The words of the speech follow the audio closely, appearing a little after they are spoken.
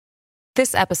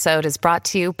This episode is brought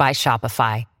to you by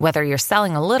Shopify. Whether you're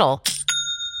selling a little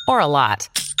or a lot,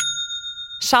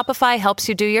 Shopify helps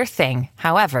you do your thing,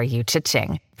 however you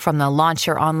cha-ching. From the launch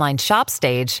your online shop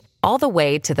stage, all the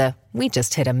way to the we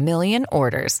just hit 1 million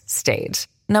orders stage.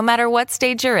 No matter what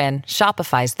stage you're in,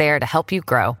 Shopify's there to help you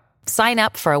grow. Sign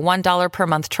up for a $1 per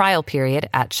month trial period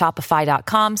at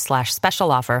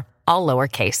shopify.com/special offer, all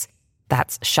lowercase.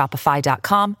 That's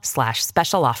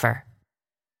shopify.com/special offer.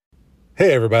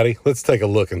 Hey everybody, let's take a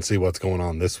look and see what's going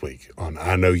on this week on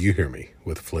I Know You Hear Me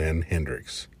with Flynn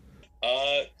Hendricks.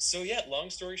 Long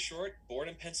story short, born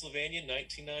in Pennsylvania in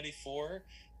 1994,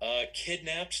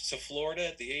 kidnapped to Florida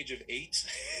at the age of 8.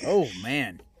 Oh,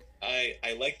 man.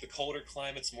 I like the colder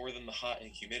climates more than the hot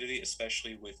and humidity,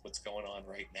 especially with what's going on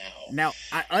right now. Now,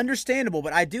 understandable,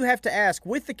 but I do have to ask,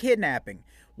 with the kidnapping,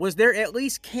 was there at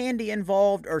least candy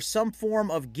involved or some form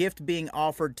of gift being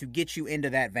offered to get you into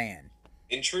that van?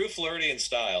 In true Floridian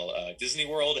style, Disney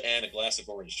World and a glass of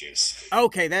orange juice.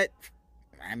 Okay, that's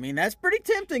pretty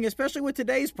tempting, especially with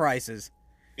today's prices.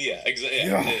 Yeah, exactly.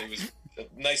 Yeah, it was a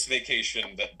nice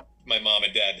vacation that my mom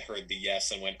and dad heard the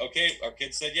yes and went, okay, our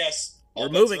kid said yes. We're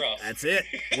moving. That's it.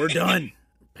 We're done.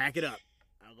 Pack it up.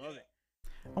 I love it.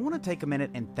 I want to take a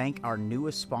minute and thank our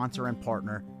newest sponsor and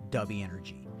partner, Dubby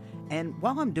Energy. And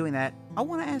while I'm doing that, I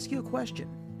want to ask you a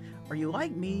question. Are you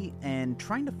like me and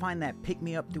trying to find that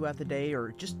pick-me-up throughout the day,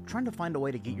 or just trying to find a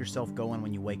way to get yourself going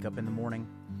when you wake up in the morning?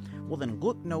 Well, then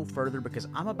look no further, because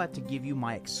I'm about to give you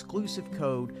my exclusive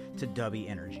code to Dubby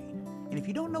Energy. And if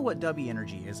you don't know what Dubby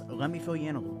Energy is, let me fill you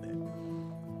in a little bit.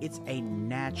 It's a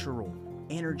natural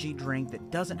energy drink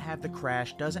that doesn't have the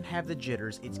crash, doesn't have the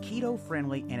jitters. It's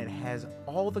keto-friendly, and it has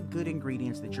all the good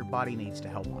ingredients that your body needs to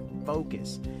help on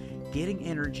focus, getting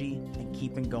energy, and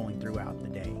keeping going throughout the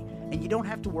day. And you don't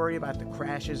have to worry about the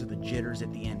crashes or the jitters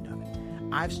at the end of it.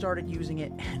 I've started using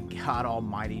it, and God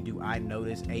almighty, do I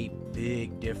notice a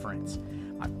big difference.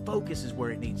 My focus is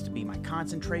where it needs to be. My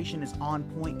concentration is on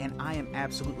point, and I am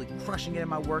absolutely crushing it in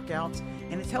my workouts.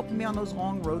 And it's helping me on those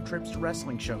long road trips to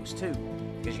wrestling shows, too.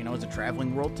 Because, as a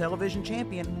traveling world television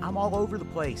champion, I'm all over the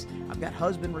place. I've got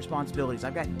husband responsibilities.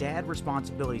 I've got dad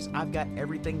responsibilities. I've got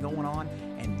everything going on,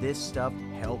 and this stuff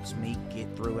helps me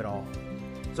get through it all.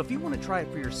 So if you want to try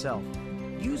it for yourself,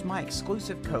 use my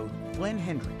exclusive code, Flynn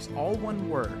Hendricks, all one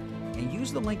word, and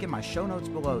use the link in my show notes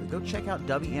below to go check out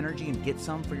Dubby Energy and get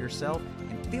some for yourself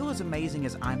and feel as amazing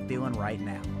as I'm feeling right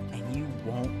now. And you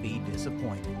won't be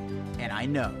disappointed. And I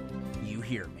know you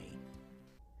hear me.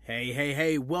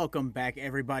 Hey, welcome back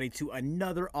everybody to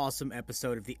another awesome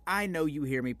episode of the I Know You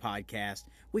Hear Me podcast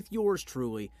with yours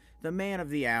truly, the man of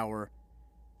the hour,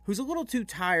 who's a little too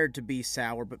tired to be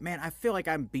sour, but man, I feel like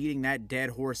I'm beating that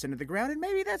dead horse into the ground, and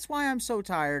maybe that's why I'm so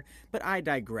tired, but I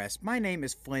digress. My name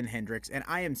is Flynn Hendricks, and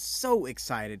I am so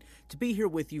excited to be here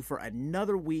with you for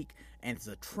another week, and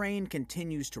the train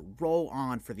continues to roll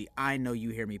on for the I Know You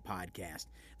Hear Me podcast.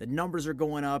 The numbers are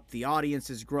going up, the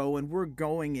audience is growing, we're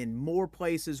going in more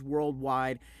places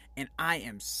worldwide, and I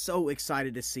am so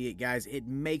excited to see it, guys. It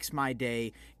makes my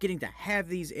day getting to have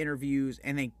these interviews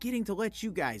and then getting to let you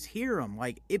guys hear them.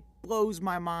 Like, it blows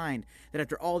my mind that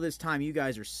after all this time, you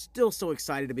guys are still so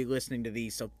excited to be listening to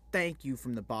these. So thank you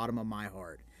from the bottom of my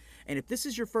heart. And if this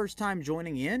is your first time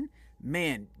joining in,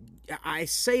 man, I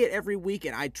say it every week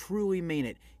and I truly mean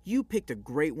it. You picked a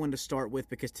great one to start with,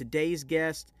 because today's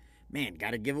guest, man,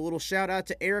 got to give a little shout out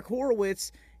to Eric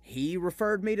Horowitz. He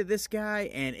referred me to this guy,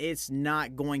 and it's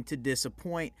not going to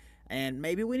disappoint. And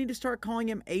maybe we need to start calling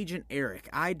him Agent Eric.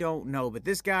 I don't know, but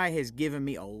this guy has given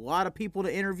me a lot of people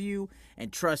to interview,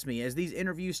 and trust me, as these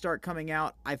interviews start coming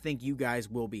out, I think you guys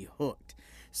will be hooked.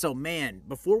 So, man,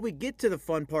 before we get to the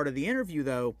fun part of the interview,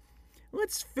 though,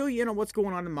 let's fill you in on what's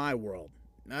going on in my world.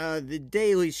 The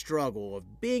daily struggle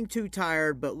of being too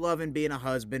tired, but loving being a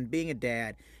husband, being a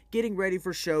dad, getting ready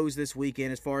for shows this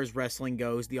weekend as far as wrestling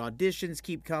goes. The auditions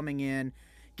keep coming in,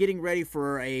 getting ready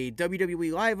for a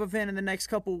WWE live event in the next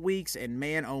couple of weeks, and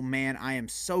man, oh man, I am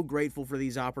so grateful for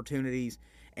these opportunities,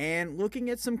 and looking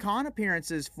at some con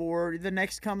appearances for the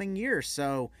next coming year.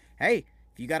 So, hey,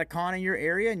 if you got a con in your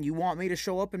area and you want me to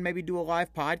show up and maybe do a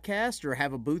live podcast or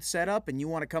have a booth set up and you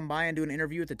want to come by and do an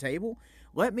interview at the table,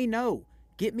 let me know.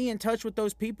 Get me in touch with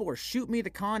those people or shoot me the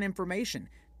con information.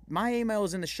 My email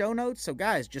is in the show notes, so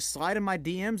guys, just slide in my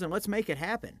DMs and let's make it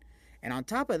happen. And on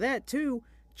top of that, too,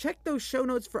 check those show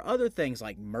notes for other things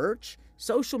like merch,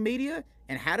 social media,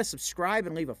 and how to subscribe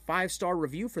and leave a 5-star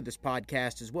review for this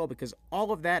podcast as well, because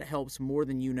all of that helps more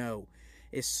than you know.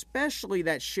 Especially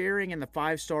that sharing and the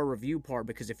 5-star review part,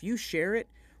 because if you share it,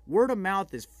 word of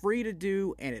mouth is free to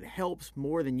do, and it helps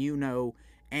more than you know.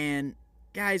 And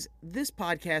Guys, this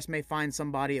podcast may find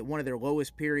somebody at one of their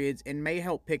lowest periods and may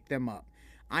help pick them up.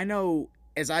 I know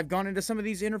as I've gone into some of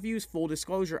these interviews, full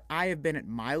disclosure, I have been at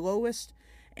my lowest,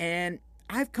 and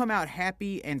I've come out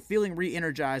happy and feeling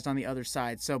re-energized on the other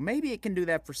side. So maybe it can do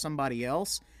that for somebody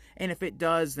else. And if it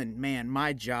does, then man,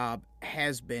 my job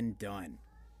has been done.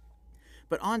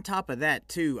 But on top of that,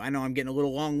 too, I know I'm getting a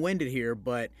little long-winded here,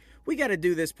 but we got to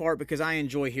do this part because I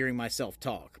enjoy hearing myself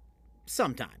talk.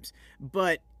 Sometimes.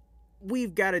 But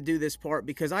we've got to do this part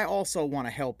because I also want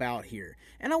to help out here.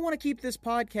 And I want to keep this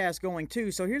podcast going,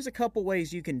 too. So here's a couple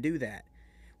ways you can do that.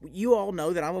 You all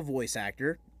know that I'm a voice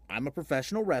actor. I'm a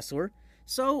professional wrestler.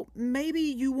 So maybe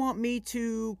you want me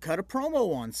to cut a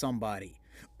promo on somebody.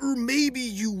 Or maybe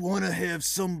you want to have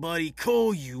somebody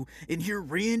call you and hear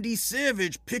Randy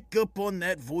Savage pick up on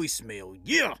that voicemail.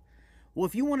 Yeah! Well,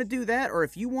 if you want to do that, or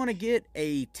if you want to get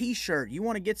a t-shirt, you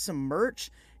want to get some merch,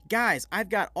 guys, I've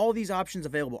got all these options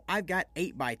available. I've got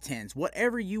 8x10s.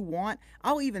 Whatever you want,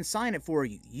 I'll even sign it for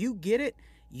you. You get it,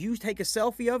 you take a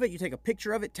selfie of it, you take a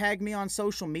picture of it, tag me on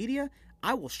social media.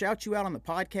 I will shout you out on the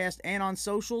podcast and on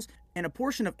socials, and a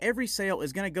portion of every sale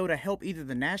is going to go to help either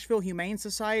the Nashville Humane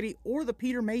Society or the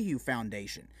Peter Mayhew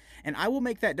Foundation. And I will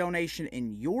make that donation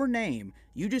in your name.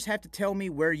 You just have to tell me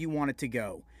where you want it to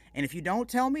go. And if you don't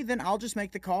tell me, then I'll just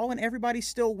make the call and everybody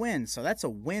still wins. So that's a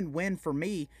win-win for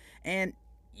me. And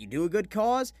you do a good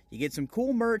cause, you get some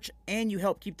cool merch, and you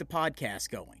help keep the podcast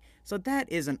going. So that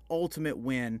is an ultimate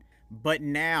win. But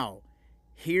now,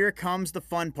 here comes the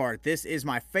fun part. This is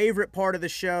my favorite part of the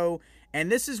show, and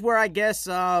this is where I guess,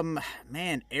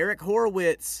 Eric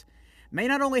Horowitz may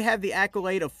not only have the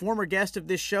accolade of former guest of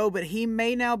this show, but he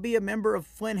may now be a member of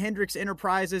Flynn Hendricks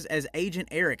Enterprises as Agent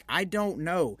Eric. I don't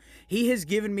know. He has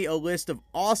given me a list of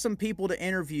awesome people to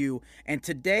interview, and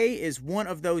today is one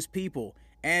of those people.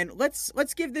 And let's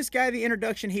give this guy the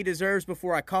introduction he deserves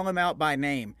before I call him out by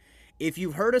name. If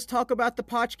you've heard us talk about the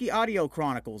Potchki Audio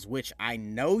Chronicles, which I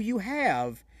know you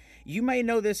have, you may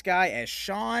know this guy as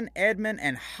Sean, Edmund,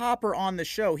 and Hopper on the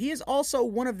show. He is also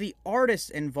one of the artists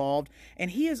involved,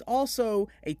 and he is also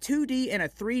a 2D and a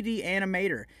 3D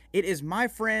animator. It is my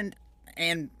friend,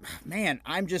 and man,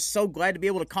 I'm just so glad to be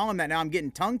able to call him that now. I'm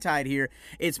getting tongue-tied here.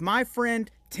 It's my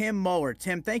friend, Tim Muller.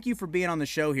 Tim, thank you for being on the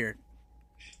show here.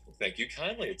 Thank you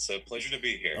kindly. It's a pleasure to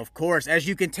be here. Of course. As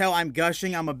you can tell, I'm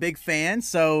gushing. I'm a big fan.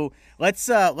 So let's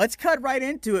cut right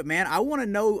into it, man. I want to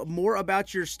know more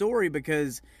about your story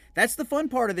because that's the fun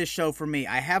part of this show for me.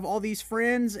 I have all these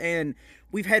friends and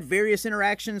we've had various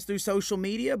interactions through social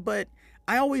media, but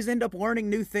I always end up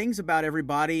learning new things about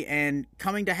everybody and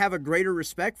coming to have a greater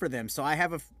respect for them. So I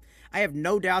have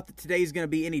no doubt that today is going to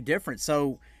be any different.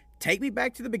 So take me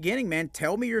back to the beginning, man.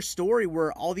 Tell me your story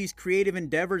where all these creative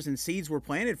endeavors and seeds were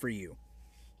planted for you.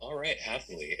 All right,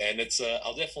 happily. And it's,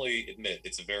 I'll definitely admit,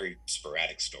 it's a very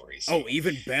sporadic story. So, oh,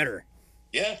 even better.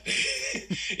 Yeah.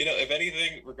 If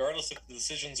anything, regardless if the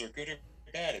decisions are good or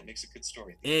bad, it makes a good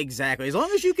story. Exactly. As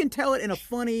long as you can tell it in a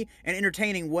funny and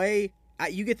entertaining way,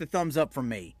 you get the thumbs up from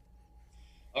me.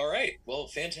 All right. Well,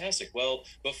 fantastic. Well,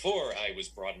 before I was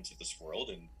brought into this world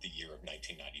in the year of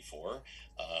 1994,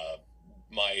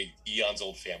 my eons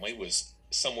old family was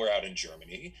somewhere out in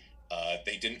Germany.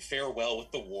 They didn't fare well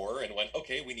with the war and went,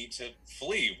 okay, we need to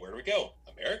flee. Where do we go?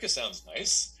 America sounds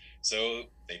nice. So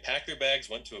they packed their bags,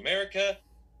 went to America.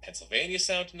 Pennsylvania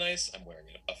sounded nice. I'm wearing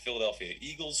a Philadelphia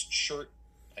Eagles shirt.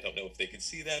 I don't know if they can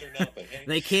see that or not, but hey.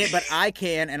 They can't, but I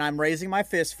can, and I'm raising my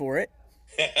fist for it.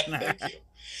 Thank you.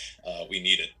 We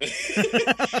need it.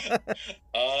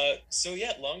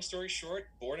 Long story short,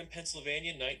 born in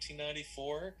Pennsylvania,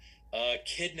 1994.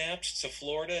 Kidnapped to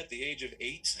Florida at the age of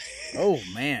 8. Oh,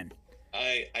 man.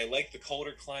 I like the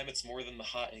colder climates more than the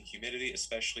hot and humidity,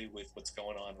 especially with what's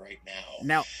going on right now.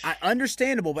 Now,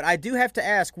 understandable, but I do have to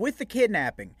ask, with the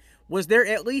kidnapping, was there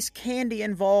at least candy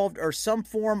involved or some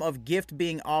form of gift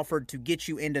being offered to get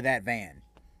you into that van?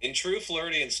 In true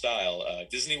Floridian style,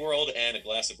 Disney World and a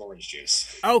glass of orange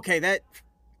juice. Okay,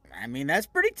 that's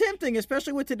pretty tempting,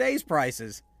 especially with today's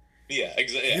prices. Yeah,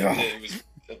 exactly. Yeah, it was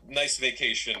a nice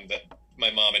vacation that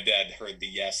my mom and dad heard the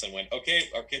yes and went, okay,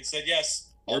 our kids said yes.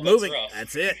 We're moving.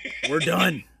 That's it. We're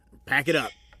done. Pack it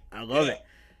up. I love it.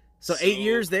 So 8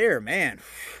 years there, man.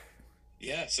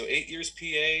 Yeah, so 8 years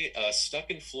PA, stuck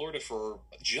in Florida for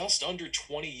just under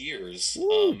 20 years.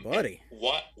 Ooh, buddy.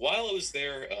 While I was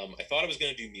there, I thought I was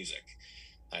going to do music.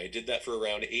 I did that for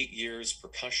around 8 years,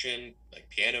 percussion, like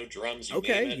piano, drums, you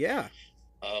name it. Yeah.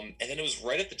 And then it was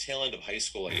right at the tail end of high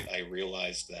school, I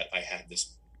realized that I had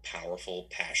this powerful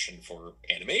passion for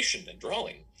animation and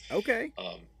drawing. Okay.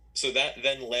 So that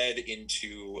then led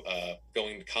into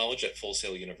going to college at Full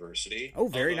Sail University. Oh,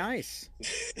 very nice.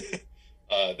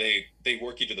 They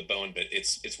work you to the bone, but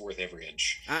it's worth every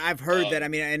inch. I've heard that. I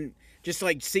mean, and just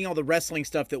like seeing all the wrestling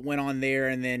stuff that went on there,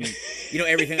 and then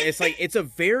everything. It's like it's a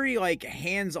very like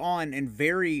hands-on and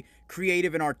very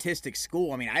creative and artistic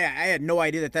school. I mean, I had no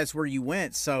idea that that's where you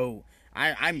went, so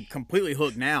I'm completely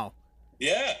hooked now.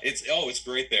 Yeah, it's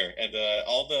great there, and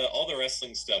all the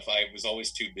wrestling stuff. I was always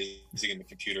too busy in the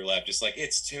computer lab, just like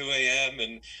it's 2 a.m.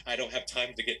 and I don't have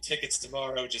time to get tickets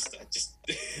tomorrow. Just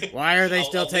Why are they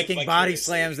still I'll live taking body vicariously.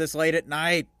 slams this late at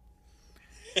night?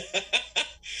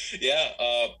 Yeah,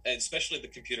 and especially the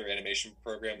computer animation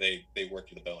program, they work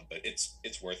to the bone, but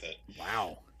it's worth it.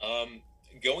 Wow.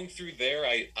 Going through there,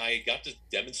 I got to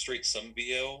demonstrate some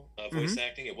VO voice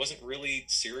acting. It wasn't really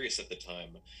serious at the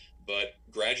time, but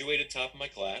graduated top of my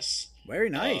class. Very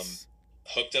nice.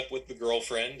 Hooked up with the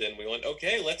girlfriend, and we went,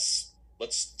 okay, let's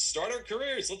start our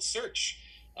careers. Let's search.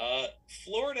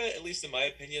 Florida, at least in my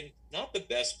opinion, not the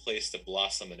best place to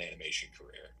blossom an animation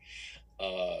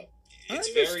career. It's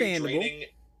very draining.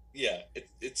 Yeah,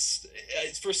 it's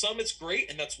for some it's great,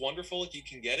 and that's wonderful if you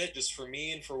can get it. Just for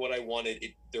me and for what I wanted,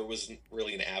 there wasn't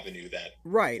really an avenue that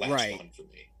latched on for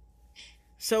me.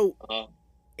 So,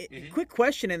 quick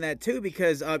question in that too,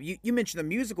 because you mentioned the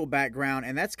musical background,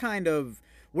 and that's kind of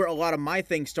where a lot of my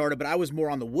things started. But I was more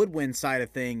on the woodwind side of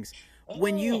things.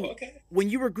 When you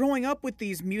were growing up with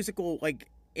these musical like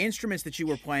instruments that you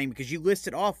were playing, because you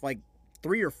listed off like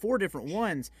 3 or 4 different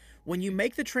ones. When you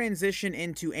make the transition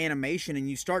into animation and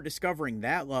you start discovering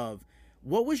that love,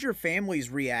 what was your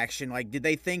family's reaction? Like, did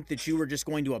they think that you were just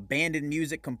going to abandon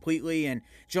music completely and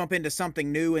jump into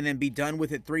something new and then be done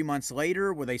with it 3 months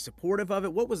later? Were they supportive of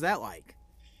it? What was that like?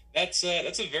 That's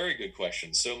a very good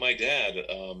question. So my dad,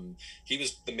 he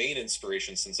was the main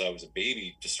inspiration since I was a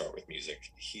baby to start with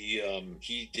music. He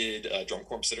did Drum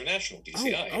Corps International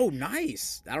 (DCI). Oh,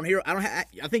 nice.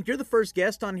 I think you're the first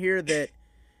guest on here that,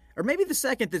 or maybe the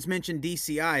second that's mentioned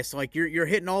DCI. So like you're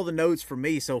hitting all the notes for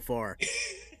me so far.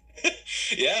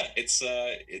 Yeah, it's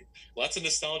lots of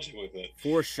nostalgia with it.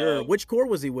 For sure. Which corps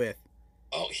was he with?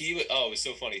 It was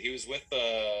so funny. He was with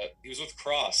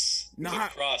Cross.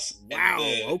 Cross.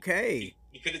 Wow. Okay.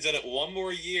 He could have done it one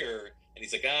more year, and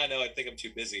he's like, no, I think I'm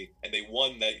too busy. And they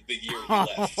won the year he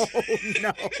left. Oh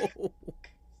no!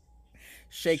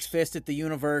 Shakes fist at the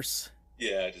universe.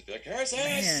 Yeah, just be like,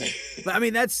 man. But I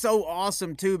mean, that's so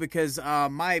awesome too, because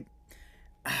I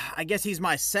guess he's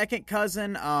my second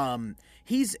cousin.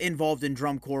 He's involved in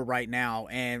drum corps right now,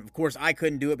 and of course I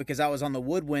couldn't do it because I was on the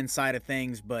woodwind side of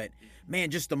things, but man,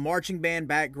 just the marching band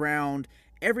background,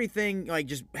 everything, like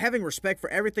just having respect for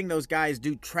everything those guys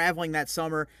do, traveling that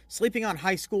summer, sleeping on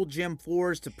high school gym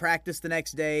floors to practice the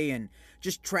next day, and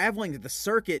just traveling to the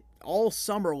circuit all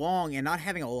summer long and not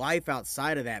having a life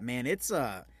outside of that, man, it's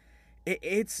a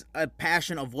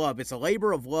passion of love. It's a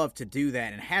labor of love to do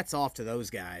that, and hats off to those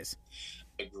guys.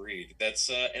 Agreed. That's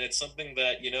and it's something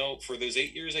that, for those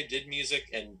 8 years I did music,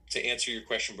 and to answer your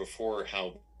question before,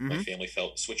 how my family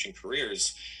felt switching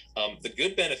careers, the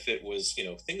good benefit was,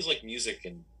 things like music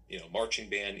and, marching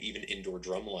band, even indoor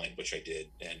drumline, which I did,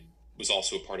 and was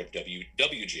also a part of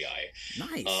WGI.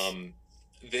 Nice.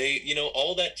 They,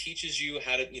 all that teaches you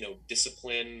how to,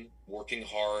 discipline, working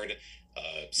hard,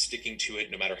 sticking to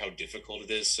it no matter how difficult it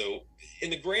is. So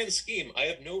in the grand scheme, I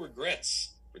have no regrets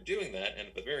for doing that, and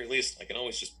at the very least I can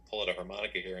always just pull out a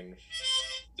harmonica here and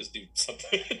just do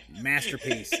something.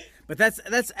 Masterpiece. But that's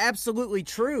absolutely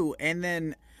true. And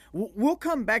then we'll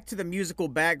come back to the musical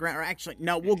background, or actually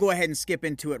no, we'll go ahead and skip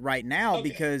into it right now. Okay.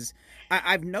 Because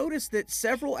I've noticed that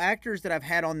several actors that I've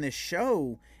had on this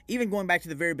show, even going back to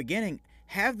the very beginning,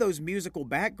 have those musical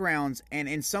backgrounds, and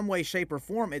in some way, shape, or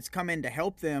form it's come in to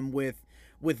help them with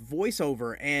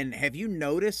voiceover. And have you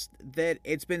noticed that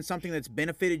it's been something that's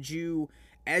benefited you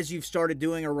as you've started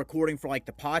doing or recording for like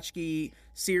the Potchki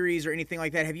series or anything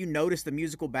like that? Have you noticed the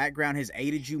musical background has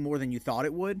aided you more than you thought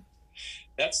it would?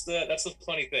 That's the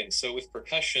funny thing. So with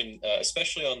percussion,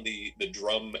 especially on the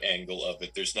drum angle of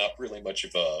it, there's not really much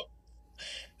of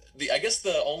I guess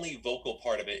the only vocal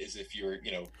part of it is if you're,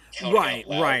 counting out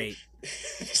loud. Right.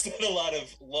 There's not a lot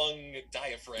of lung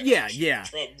diaphragm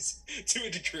drums to a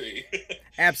degree.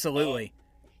 Absolutely.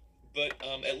 But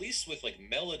at least with like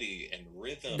melody and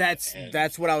rhythm,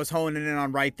 that's what I was honing in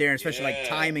on right there, especially like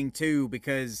timing too,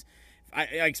 because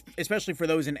I especially for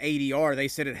those in ADR, they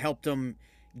said it helped them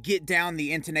get down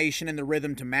the intonation and the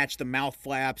rhythm to match the mouth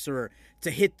flaps, or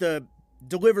to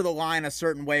deliver the line a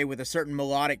certain way with a certain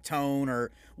melodic tone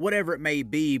or whatever it may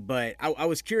be. But I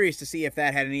was curious to see if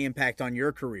that had any impact on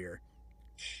your career.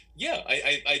 Yeah,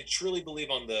 I truly believe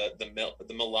on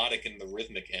the melodic and the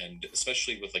rhythmic end,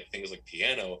 especially with like things like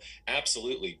piano.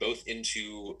 Absolutely, both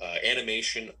into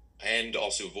animation and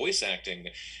also voice acting,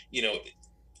 you know,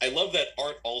 I love that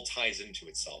art all ties into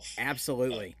itself.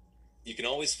 Absolutely. You can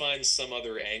always find some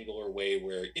other angle or way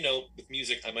where, you know, with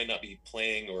music, I might not be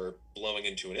playing or blowing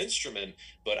into an instrument,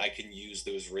 but I can use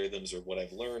those rhythms or what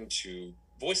I've learned to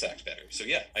voice act better. So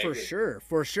yeah, I agree.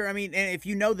 For sure. I mean, and if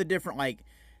you know the different like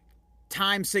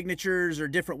time signatures or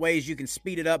different ways you can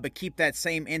speed it up but keep that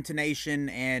same intonation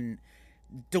and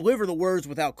deliver the words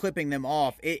without clipping them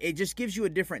off, it just gives you a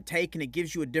different take and it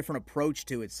gives you a different approach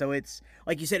to it. So it's,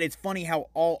 like you said, it's funny how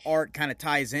all art kind of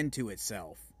ties into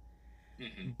itself.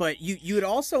 Mm-hmm. But you had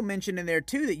also mentioned in there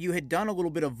too that you had done a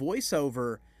little bit of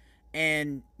voiceover,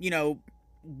 and you know,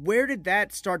 where did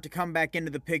that start to come back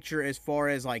into the picture as far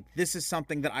as like, this is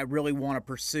something that I really want to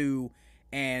pursue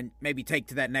and maybe take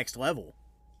to that next level?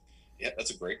 Yeah,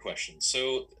 that's a great question.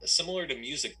 So similar to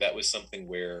music, that was something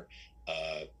where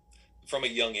from a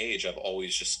young age, I've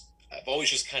always just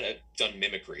kind of done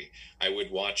mimicry. I would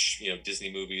watch, you know,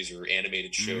 Disney movies or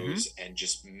animated shows and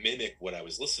just mimic what I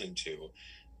was listening to.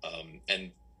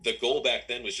 And the goal back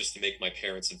then was just to make my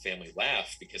parents and family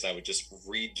laugh, because I would just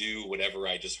redo whatever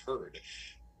I just heard.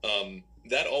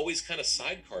 That always kind of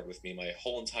sidecarred with me my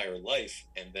whole entire life.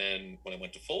 And then when I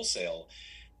went to Full Sail,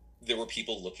 there were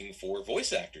people looking for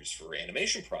voice actors for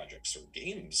animation projects or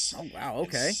games. Oh wow,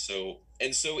 okay.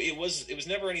 And so it was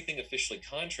never anything officially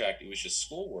contract. It was just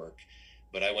schoolwork.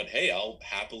 But I went, hey, I'll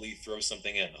happily throw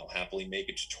something in. I'll happily make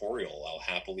a tutorial. I'll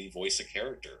happily voice a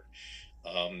character.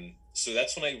 So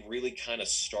that's when I really kind of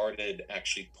started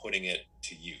actually putting it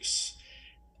to use.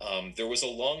 There was a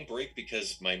long break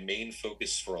because my main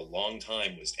focus for a long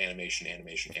time was animation.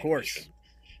 Of course.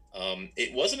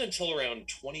 It wasn't until around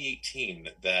 2018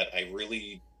 that I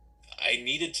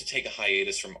needed to take a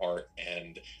hiatus from art,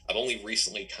 and I've only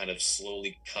recently kind of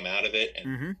slowly come out of it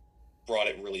and brought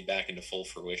it really back into full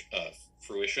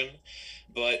fruition.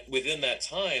 But within that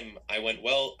time, I went,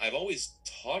 well, I've always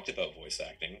talked about voice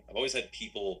acting. I've always had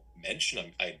people mention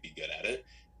I'd be good at it.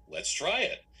 Let's try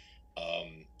it.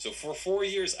 So for 4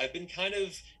 years, I've been kind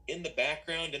of in the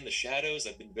background, in the shadows.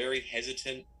 I've been very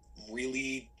hesitant,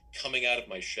 really coming out of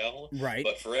my shell. Right.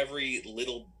 But for every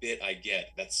little bit I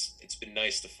get, it's been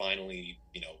nice to finally,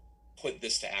 you know, put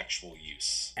this to actual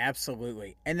use.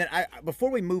 Absolutely. And then before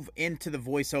we move into the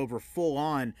voiceover full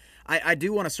on, I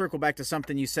do want to circle back to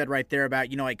something you said right there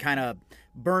about, you know, like kind of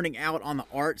burning out on the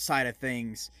art side of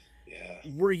things. Yeah.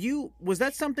 Was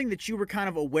that something that you were kind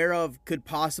of aware of could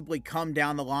possibly come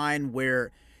down the line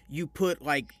where you put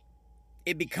like,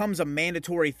 it becomes a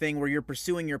mandatory thing where you're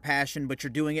pursuing your passion, but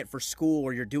you're doing it for school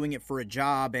or you're doing it for a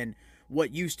job, and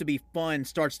what used to be fun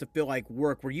starts to feel like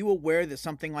work? Were you aware that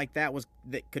something like that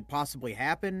could possibly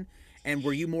happen? And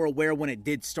were you more aware when it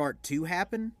did start to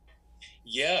happen?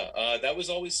 Yeah, that was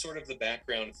always sort of the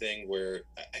background thing where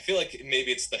I feel like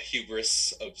maybe it's the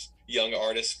hubris of young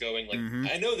artists going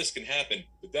like, I know this can happen,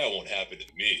 but that won't happen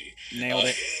to me.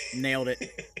 Nailed it.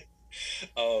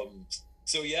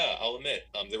 So yeah, I'll admit,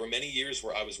 there were many years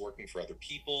where I was working for other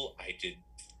people. I did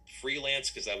freelance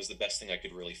because that was the best thing I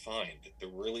could really find. There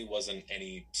really wasn't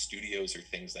any studios or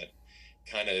things that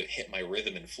kind of hit my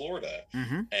rhythm in Florida.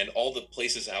 And all the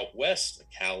places out west,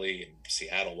 Cali and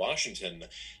Seattle, Washington,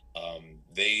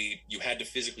 you had to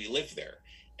physically live there.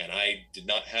 And I did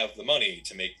not have the money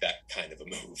to make that kind of a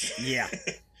move. Yeah.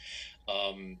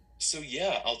 So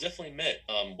yeah, I'll definitely admit,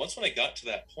 once when I got to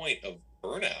that point of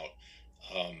burnout,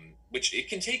 which it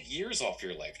can take years off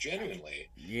your life, genuinely.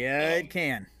 Yeah, it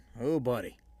can. Oh,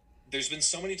 buddy. There's been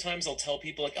so many times I'll tell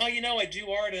people like, oh, you know, I do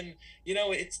art and, you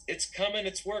know, it's coming,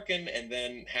 it's working. And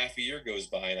then half a year goes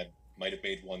by and I might have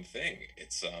made one thing.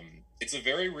 It's a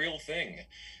very real thing.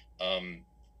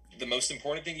 The most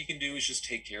important thing you can do is just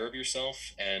take care of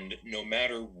yourself. And no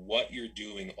matter what you're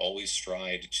doing, always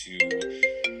strive to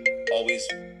always,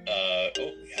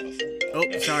 we have a phone.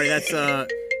 Oh, sorry. That's,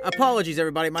 apologies,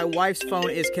 everybody. My wife's phone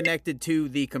is connected to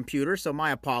the computer, so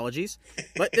my apologies.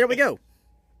 But there we go.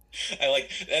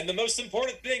 And the most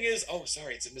important thing is,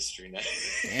 sorry, it's a mystery now.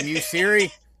 And you,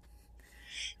 Siri.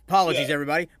 Apologies,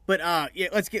 everybody. But yeah,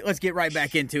 let's get right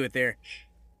back into it there.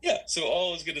 Yeah. So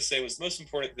all I was going to say was the most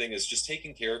important thing is just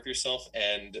taking care of yourself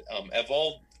and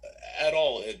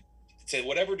to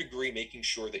whatever degree, making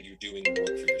sure that you're doing work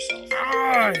for yourself.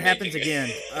 It happens again.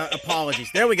 Apologies.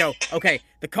 There we go. Okay,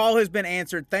 the call has been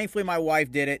answered. Thankfully, my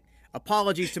wife did it.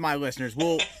 Apologies to my listeners.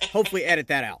 We'll hopefully edit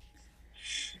that out.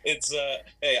 It's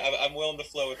hey, I'm willing to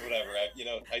flow with whatever.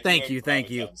 Thank you. Time,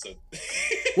 so.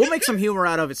 We'll make some humor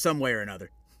out of it some way or another.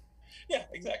 Yeah,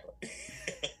 exactly.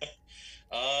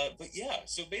 But yeah,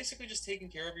 so basically just taking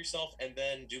care of yourself and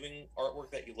then doing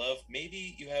artwork that you love.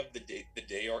 Maybe you have the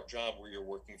day art job where you're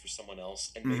working for someone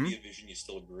else, and maybe a vision you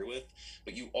still agree with,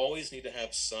 but you always need to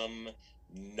have some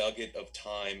nugget of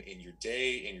time in your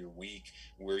day, in your week,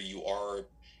 where you are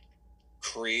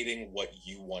creating what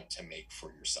you want to make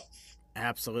for yourself.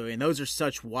 Absolutely. And those are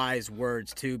such wise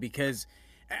words too, because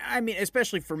I mean,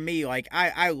 especially for me, like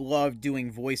I love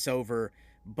doing voiceover,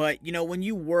 but you know, when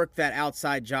you work that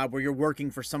outside job where you're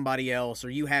working for somebody else or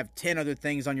you have 10 other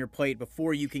things on your plate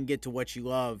before you can get to what you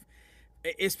love,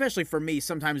 especially for me,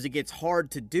 sometimes it gets hard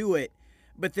to do it,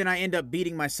 but then I end up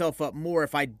beating myself up more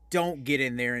if I don't get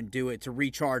in there and do it to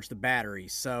recharge the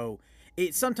batteries. So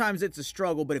sometimes it's a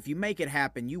struggle, but if you make it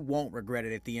happen, you won't regret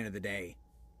it at the end of the day.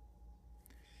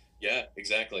 Yeah,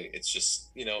 exactly. It's just,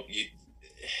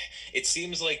 it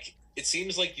seems like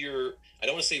you're, I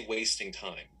don't want to say wasting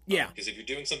time. Yeah. Because if you're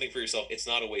doing something for yourself, it's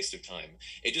not a waste of time.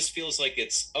 It just feels like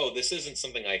this isn't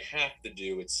something I have to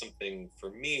do. It's something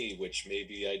for me, which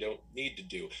maybe I don't need to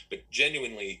do. But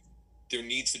genuinely, there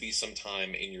needs to be some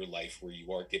time in your life where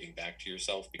you are giving back to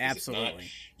yourself, because Absolutely. if not,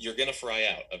 you're going to fry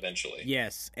out eventually.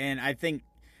 Yes, and I think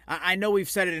I know we've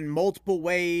said it in multiple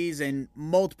ways and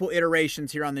multiple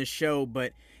iterations here on this show,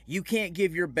 but you can't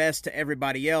give your best to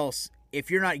everybody else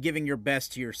if you're not giving your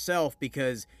best to yourself,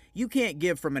 because you can't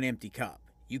give from an empty cup.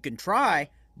 You can try,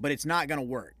 but it's not going to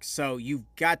work. So you've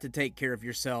got to take care of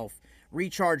yourself,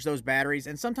 recharge those batteries,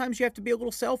 and sometimes you have to be a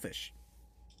little selfish.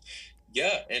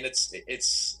 Yeah, and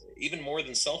it's even more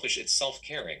than selfish. It's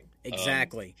self-caring.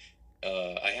 Exactly.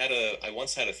 I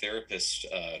once had a therapist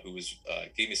who was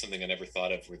gave me something I never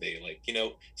thought of, where they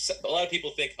a lot of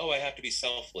people think, oh, I have to be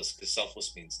selfless because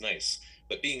selfless means nice,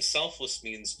 but being selfless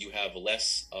means you have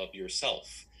less of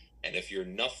yourself, and if you're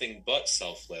nothing but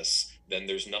selfless, then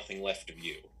there's nothing left of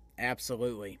you.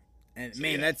 Absolutely. And So,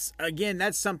 man, yeah.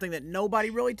 that's something that nobody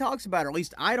really talks about, or at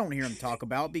least I don't hear them talk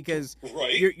about, because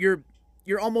Right.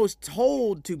 you're almost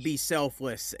told to be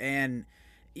selfless, and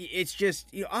it's just,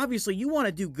 obviously you want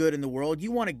to do good in the world.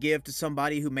 You want to give to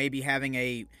somebody who may be having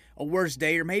a worse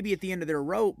day or maybe at the end of their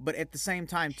rope, but at the same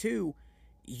time too,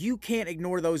 you can't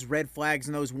ignore those red flags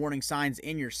and those warning signs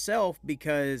in yourself,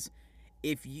 because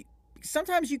if you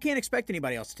sometimes you can't expect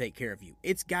anybody else to take care of you.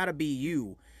 It's got to be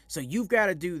you. So you've got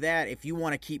to do that if you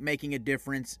want to keep making a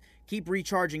difference, keep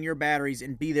recharging your batteries,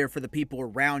 and be there for the people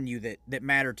around you that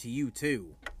matter to you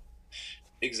too.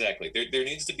 Exactly. There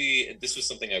needs to be. This was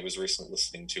something I was recently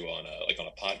listening to on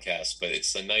a podcast, but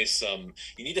it's a nice.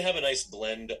 You need to have a nice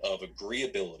blend of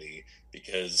agreeability,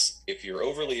 because if you're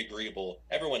overly agreeable,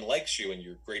 everyone likes you and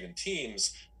you're great in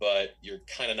teams, but you're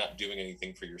kind of not doing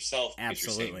anything for yourself because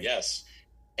Absolutely. you're saying yes.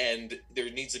 And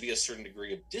there needs to be a certain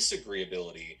degree of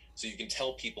disagreeability, so you can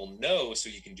tell people no, so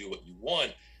you can do what you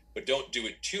want, but don't do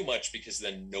it too much, because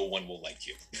then no one will like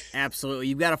you. Absolutely.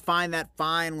 You've got to find that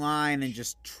fine line and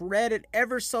just tread it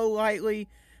ever so lightly.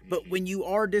 But when you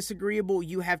are disagreeable,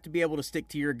 you have to be able to stick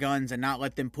to your guns and not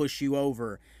let them push you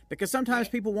over, because sometimes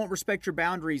people won't respect your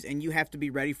boundaries, and you have to be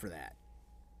ready for that.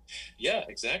 Yeah,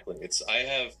 exactly. That's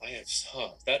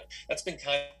been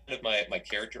kind of my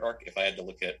character arc. If I had to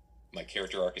look at my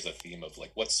character arc as a theme of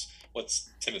like what's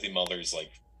Timothy Muller's like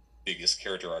biggest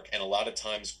character arc, and a lot of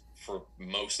times for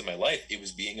most of my life it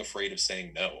was being afraid of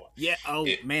saying no. Yeah. Oh,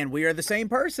 man, we are the same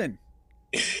person.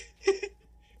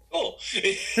 Cool.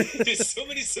 There's so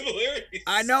many similarities.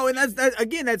 I know, and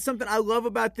that's something I love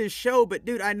about this show. But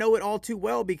dude, I know it all too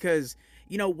well, because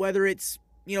whether it's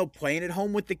playing at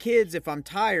home with the kids if I'm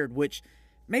tired, which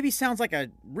maybe sounds like a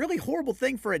really horrible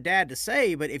thing for a dad to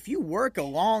say, but if you work a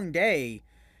long day,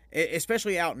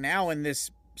 especially out now in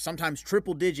this sometimes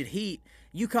triple digit heat,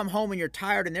 you come home and you're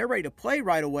tired and they're ready to play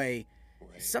right away.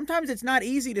 Right. Sometimes it's not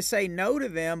easy to say no to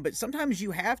them, but sometimes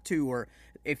you have to. Or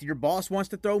if your boss wants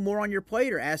to throw more on your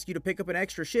plate or ask you to pick up an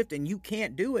extra shift and you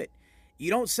can't do it, you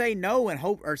don't say no and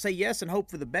hope, or say yes and hope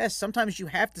for the best. Sometimes you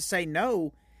have to say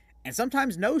no, and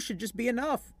sometimes no should just be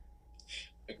enough.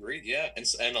 Agreed. Yeah,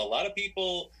 and a lot of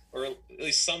people, or at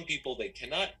least some people, they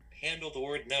cannot handle the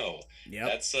word no. Yeah.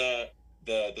 That's the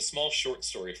small short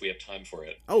story, if we have time for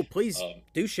it. Oh, please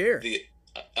do share.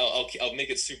 I'll make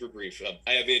it super brief.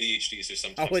 I have ADHD, so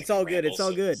sometimes it's all good. It's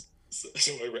all good. So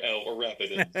I'll wrap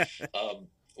it in.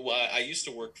 Well, I used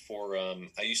to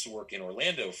work in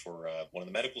Orlando for one of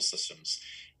the medical systems,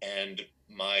 and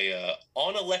my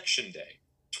on election day,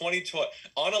 2020,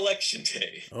 on election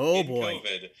day, in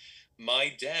COVID,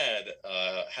 my dad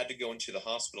had to go into the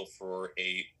hospital for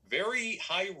a very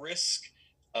high risk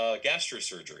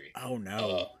gastrosurgery. Oh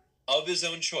no! Of his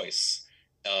own choice.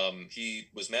 He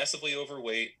was massively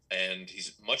overweight, and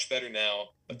he's much better now.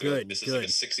 But Good, this is good.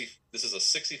 like this is a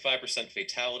 65%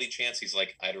 fatality chance. He's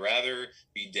like, I'd rather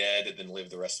be dead than live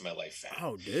the rest of my life fat.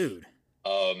 Oh, dude.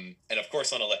 And of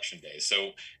course on election day.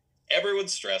 So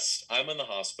everyone's stressed. I'm in the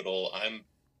hospital. I'm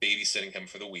babysitting him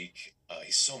for the week.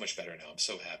 He's so much better now. I'm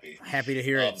so happy. Happy to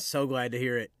hear it. So glad to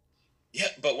hear it. Yeah,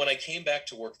 but when I came back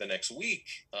to work the next week,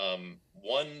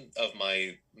 one of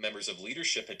my members of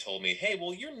leadership had told me, hey,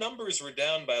 well, your numbers were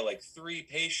down by like 3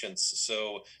 patients,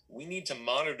 so we need to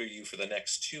monitor you for the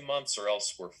next 2 months, or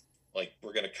else we're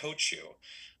going to coach you.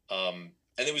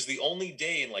 And it was the only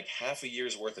day in like half a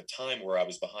year's worth of time where I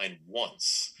was behind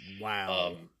once.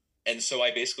 Wow. And so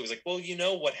I basically was like, well, you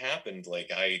know what happened? Like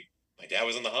my dad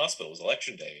was in the hospital. It was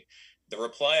election day. The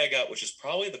reply I got, which is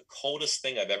probably the coldest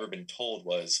thing I've ever been told,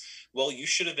 was, well, you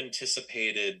should have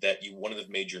anticipated that you wouldn't have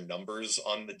made your numbers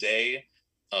on the day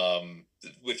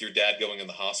with your dad going in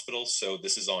the hospital. So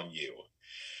this is on you.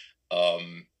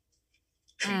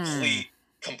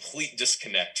 Complete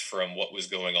disconnect from what was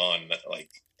going on.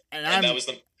 And that was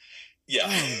yeah.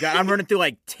 Oh God, I'm running through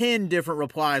like 10 different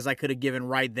replies I could have given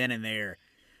right then and there.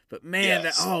 But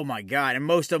man, oh my God. And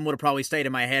most of them would have probably stayed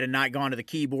in my head and not gone to the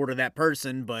keyboard of that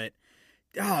person. But,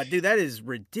 oh, dude, that is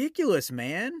ridiculous,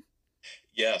 man.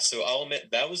 Yeah, so I'll admit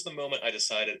that was the moment I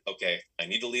decided, okay, I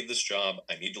need to leave this job.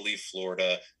 I need to leave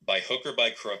Florida. By hook or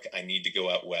by crook, I need to go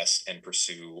out west and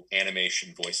pursue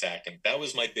animation, voice acting. That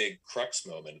was my big crux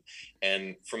moment.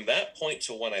 And from that point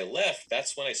to when I left,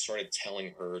 that's when I started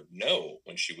telling her no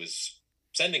when she was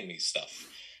sending me stuff.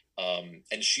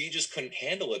 And she just couldn't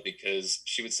handle it because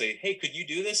she would say, hey, could you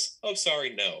do this? Oh, sorry,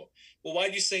 no. Well,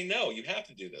 why'd you say no? You have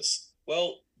to do this.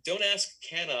 Well, don't ask,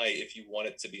 can I, if you want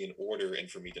it to be an order and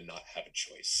for me to not have a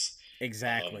choice.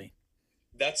 Exactly.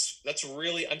 That's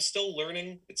really, I'm still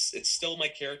learning. It's still my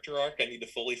character arc I need to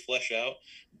fully flesh out.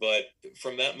 But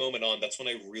from that moment on, that's when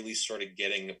I really started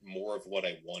getting more of what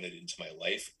I wanted into my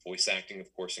life, voice acting,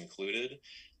 of course, included,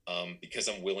 because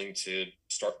I'm willing to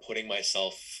start putting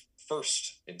myself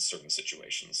first in certain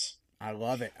situations. I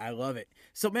love it. I love it.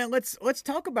 So, man, let's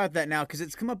talk about that now, because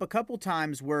it's come up a couple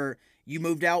times where you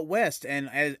moved out west, and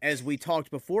as we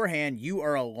talked beforehand, you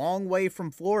are a long way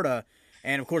from Florida,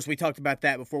 and of course we talked about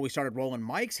that before we started rolling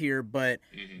mics here. But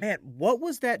man, what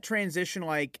was that transition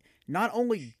like? Not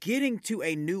only getting to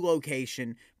a new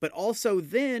location, but also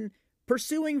then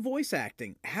pursuing voice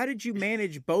acting. How did you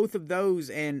manage both of those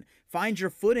and find your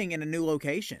footing in a new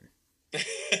location?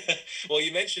 Well,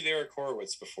 you mentioned Eric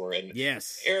Horowitz before, and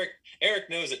yes, Eric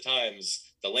knows at times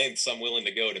the lengths I'm willing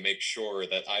to go to make sure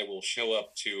that I will show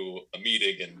up to a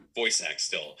meeting and voice act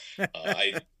still.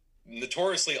 I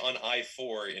notoriously on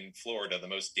I-4 in Florida, the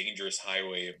most dangerous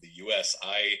highway of the U.S.,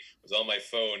 I was on my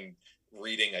phone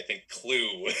reading, I think,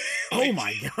 Clue. Oh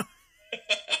my God.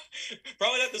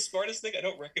 Probably not the smartest thing. I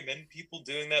don't recommend people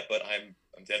doing that, but I'm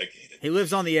dedicated. He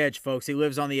lives on the edge, folks. He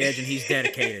lives on the edge, and he's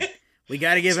dedicated. We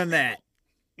got to give him that.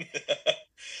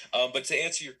 But to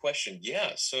answer your question,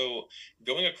 yeah. So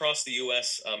going across the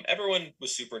U.S., everyone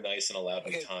was super nice and allowed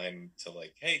me time to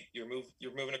like, hey, you're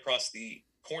moving across the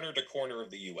corner to corner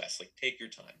of the U.S. Like, take your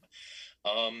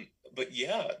time. But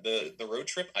yeah, the road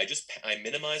trip, I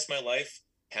minimized my life,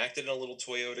 packed it in a little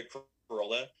Toyota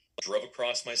Corolla, drove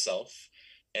across myself,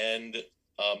 and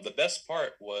the best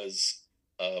part was,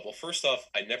 well, first off,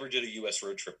 I never did a U.S.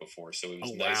 road trip before, so it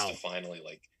was nice to finally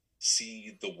like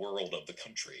see the world of the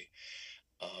country.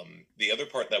 The other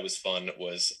part that was fun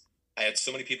was I had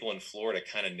so many people in Florida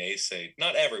kind of naysay,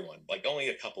 not everyone, like only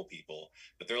a couple people,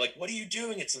 but they're like, what are you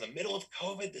doing? It's in the middle of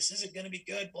COVID. This isn't going to be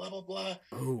good, blah, blah, blah.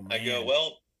 Oh, man. I go,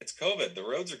 well, it's COVID. The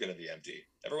roads are going to be empty.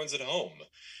 Everyone's at home.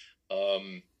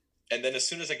 And then as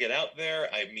soon as I get out there,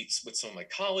 I meet with some of my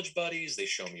college buddies. They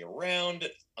show me around.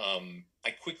 I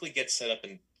quickly get set up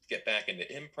and get back into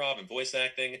improv and voice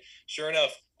acting. Sure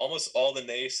enough, almost all the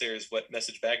naysayers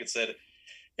messaged back and said,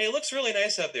 hey, it looks really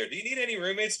nice out there. Do you need any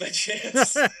roommates by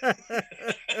chance?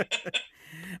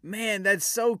 Man, that's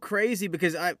so crazy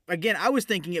because I was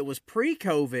thinking it was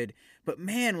pre-COVID, but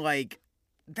man, like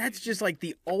that's just like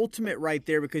the ultimate right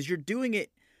there because you're doing it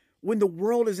when the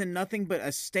world is in nothing but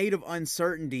a state of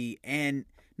uncertainty and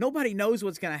nobody knows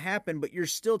what's going to happen, but you're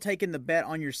still taking the bet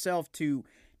on yourself to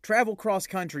travel cross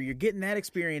country. You're getting that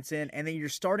experience in, and then you're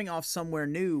starting off somewhere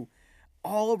new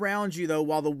all around you though,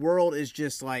 while the world is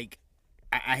just like,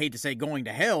 I hate to say going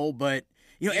to hell, but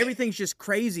you know, everything's just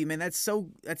crazy, man. That's so,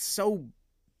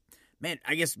 man,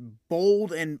 I guess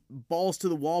bold and balls to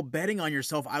the wall betting on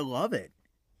yourself. I love it.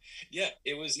 Yeah,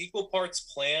 it was equal parts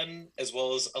plan as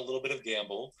well as a little bit of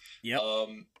gamble. Yep.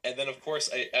 And then, of course,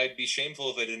 I'd be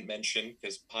shameful if I didn't mention,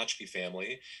 because Potchke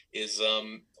family is,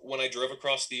 when I drove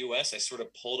across the U.S., I sort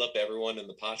of pulled up everyone in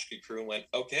the Potchke crew and went,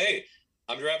 okay,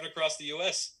 I'm driving across the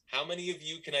U.S. How many of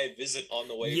you can I visit on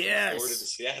the way from Florida to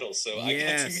Seattle? So I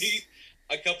got to meet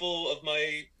a couple of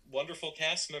my wonderful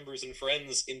cast members and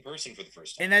friends in person for the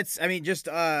first time. And that's, I mean, just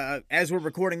as we're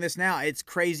recording this now, it's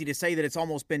crazy to say that it's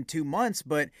almost been 2 months.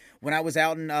 But when I was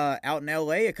out in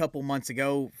LA a couple months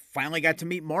ago, finally got to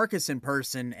meet Marcus in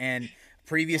person, and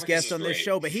previous guest on this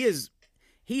show. But he is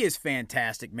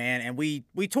fantastic, man. And we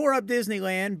tore up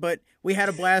Disneyland, but we had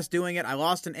a blast doing it. I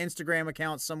lost an Instagram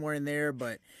account somewhere in there,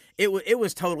 but it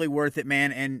was totally worth it,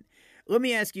 man. And let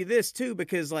me ask you this too,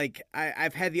 because like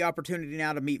I've had the opportunity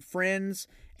now to meet friends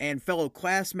and fellow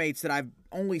classmates that I've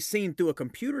only seen through a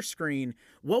computer screen.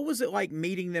 What was it like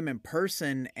meeting them in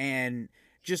person and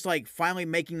just like finally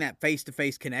making that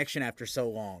face-to-face connection after so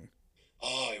long?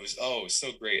 It was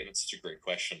so great, and it's such a great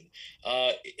question.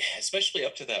 Especially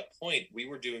up to that point, we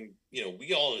were doing,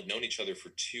 we all had known each other for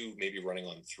 2, maybe running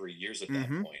on 3 years at that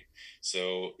point.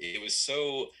 So it was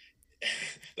so.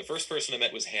 The first person I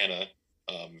met was Hannah.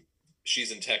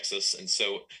 She's in Texas, and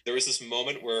so there was this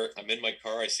moment where I'm in my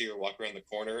car, I see her walk around the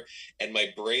corner, and my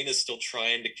brain is still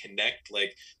trying to connect.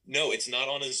 Like, no, it's not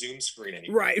on a Zoom screen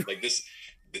anymore. Right. Like this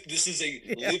is a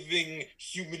living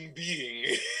human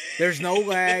being. There's no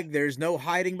lag. There's no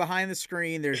hiding behind the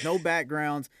screen. There's no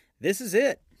backgrounds. This is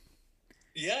it.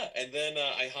 Yeah, and then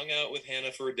I hung out with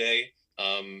Hannah for a day.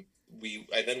 I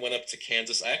then went up to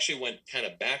Kansas. I actually went kind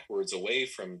of backwards away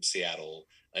from Seattle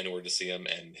in order to see him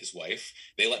and his wife.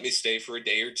 They let me stay for a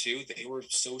day or two. They were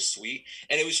so sweet.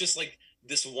 And it was just like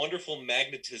this wonderful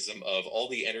magnetism of all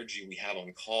the energy we have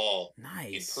on call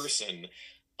in person.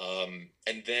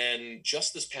 And then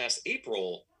just this past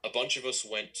April, a bunch of us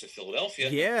went to Philadelphia.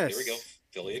 Yes. There we go.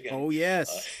 Philly again. Oh,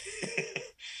 yes.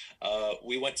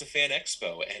 We went to Fan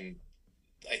Expo, and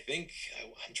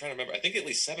I'm trying to remember. I think at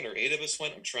least 7 or 8 of us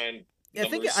went. I'm trying. Yeah,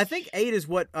 I think 8 is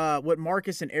what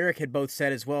Marcus and Eric had both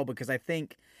said as well, because I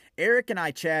think Eric and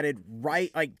I chatted right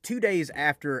like 2 days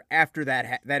after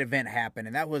that event happened,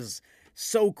 and that was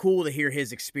so cool to hear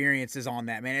his experiences on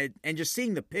that, man, and just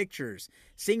seeing the pictures,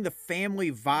 seeing the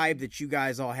family vibe that you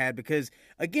guys all had, because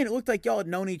again, it looked like y'all had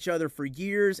known each other for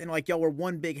years, and like y'all were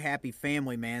one big happy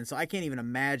family, man. So I can't even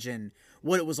imagine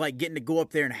what it was like getting to go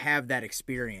up there and have that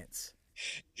experience.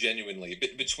 Genuinely,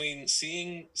 between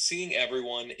seeing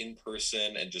everyone in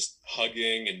person and just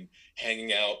hugging and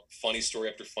hanging out, funny story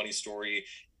after funny story,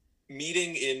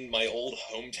 meeting in my old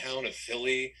hometown of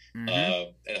Philly, and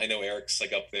I know Eric's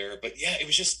like up there, but yeah, it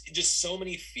was just so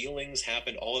many feelings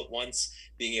happened all at once.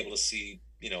 Being able to see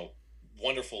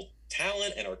wonderful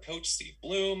talent and our coach Steve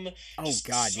Bloom.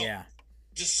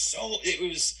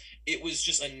 It was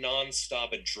just a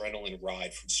nonstop adrenaline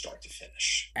ride from start to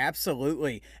finish.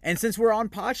 Absolutely. And since we're on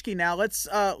Potchke now, let's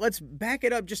back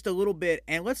it up just a little bit,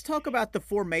 and let's talk about the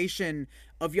formation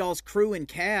of y'all's crew and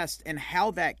cast and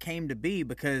how that came to be,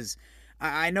 because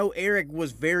I know Eric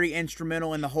was very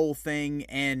instrumental in the whole thing,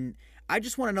 and I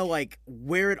just want to know like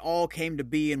where it all came to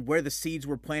be and where the seeds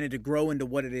were planted to grow into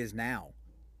what it is now.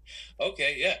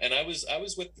 Okay, yeah, and I was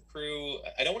with the crew.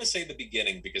 I don't want to say the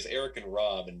beginning, because Eric and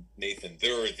Rob and Nathan,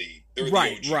 they're the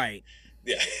OG. Right.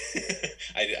 Yeah,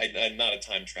 I'm not a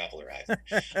time traveler either.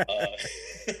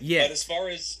 Yeah. But as far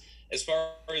as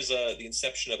the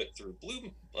inception of it through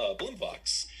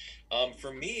Bloombox,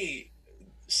 for me,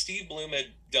 Steve Bloom had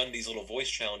done these little voice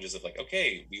challenges of like,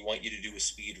 okay, we want you to do a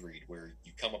speed read where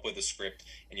you come up with a script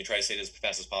and you try to say it as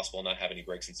fast as possible and not have any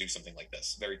breaks and do something like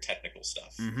this. Very technical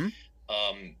stuff.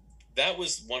 That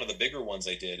was one of the bigger ones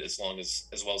I did, as well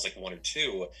as like 1 or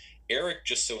 2. Eric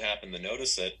just so happened to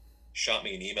notice it, shot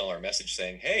me an email or a message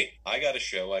saying, hey, I got a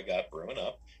show I got brewing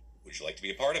up. Would you like to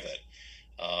be a part of it?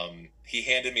 He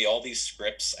handed me all these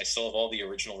scripts. I still have all the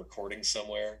original recordings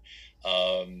somewhere.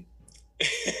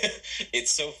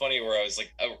 It's so funny where I was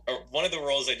like, one of the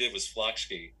roles I did was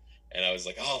Flocksky, and I was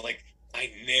like, oh, like I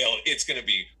nailed it. It's going to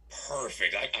be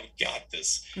perfect. I've got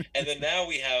this. And then now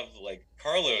we have like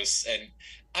Carlos, and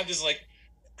I'm just like,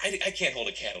 I can't hold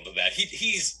a candle to that.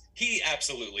 He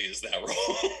absolutely is that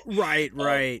role.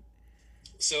 Right.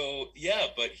 So yeah,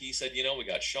 but he said, we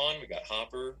got Sean, we got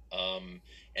Hopper,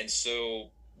 and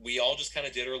so we all just kind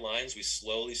of did our lines. We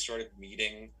slowly started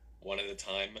meeting one at a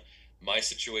time. My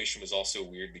situation was also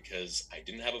weird because I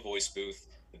didn't have a voice booth.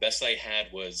 The best I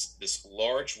had was this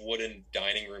large wooden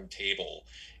dining room table,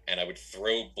 and I would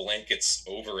throw blankets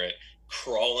over it,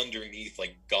 crawl underneath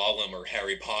like Gollum or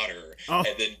Harry Potter, and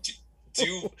then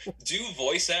do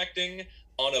voice acting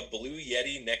on a Blue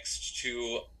Yeti next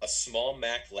to a small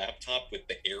Mac laptop with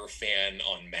the air fan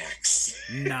on max.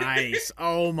 Nice.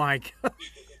 Oh my god.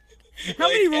 How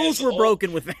Like, many rules were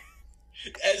broken with that?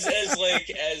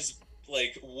 as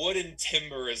like wood and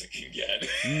timber as it can get.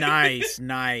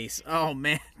 Nice. Oh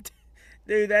man.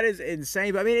 Dude, that is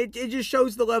insane. But I mean, it just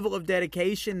shows the level of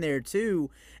dedication there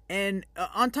too. And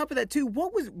on top of that too,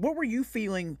 what were you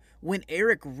feeling when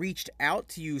Eric reached out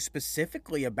to you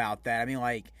specifically about that? I mean,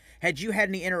 like, had you had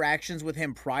any interactions with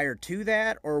him prior to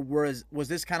that, or was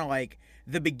this kind of like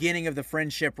the beginning of the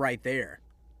friendship right there?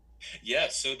 Yeah,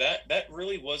 so that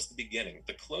really was the beginning.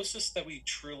 The closest that we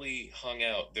truly hung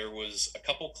out, there was a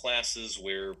couple classes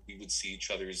where we would see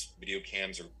each other's video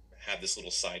cams or have this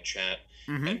little side chat,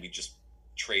 Mm-hmm. and we just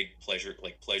trade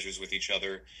pleasures with each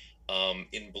other.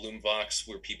 In Bloomvox,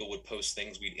 where people would post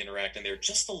things, we'd interact in there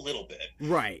just a little bit.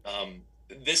 Right.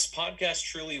 This podcast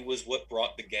truly was what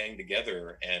brought the gang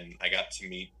together, and I got to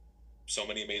meet so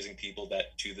many amazing people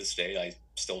that to this day I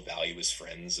still value as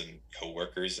friends and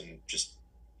coworkers and just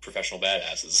professional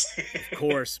badasses. Of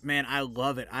course, man, I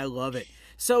love it.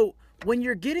 So when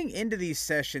you're getting into these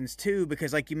sessions too,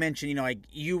 because like you mentioned, you know, like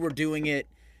you were doing it,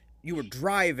 you were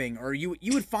driving, or you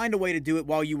would find a way to do it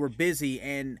while you were busy.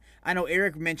 And I know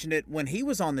Eric mentioned it when he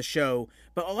was on the show,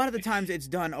 but a lot of the times it's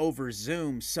done over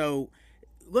Zoom. So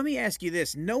let me ask you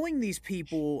this: knowing these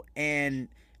people and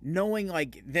knowing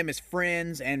like them as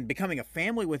friends and becoming a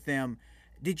family with them,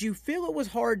 did you feel it was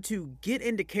hard to get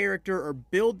into character or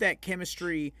build that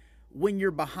chemistry when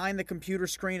you're behind the computer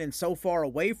screen and so far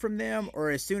away from them, or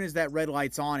as soon as that red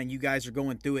light's on and you guys are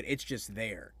going through it, it's just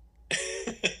there?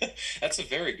 That's a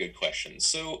very good question.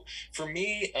 So for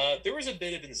me, there was a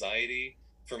bit of anxiety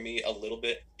for me a little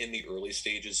bit in the early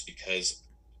stages because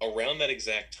around that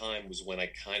exact time was when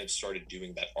I kind of started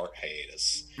doing that art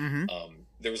hiatus. Mm-hmm.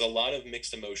 There was a lot of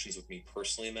mixed emotions with me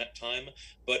personally in that time.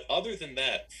 But other than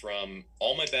that, from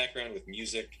all my background with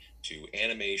music to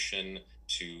animation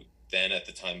to then at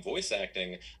the time voice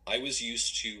acting, I was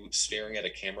used to staring at a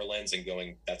camera lens and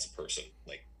going, that's a person.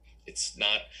 Like, it's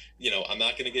not, I'm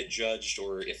not going to get judged,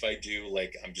 or if I do,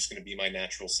 like, I'm just going to be my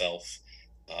natural self.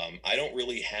 I don't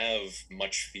really have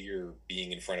much fear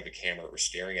being in front of a camera or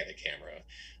staring at a camera.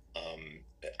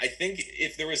 I think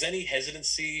if there was any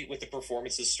hesitancy with the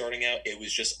performances starting out, it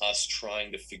was just us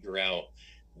trying to figure out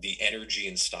the energy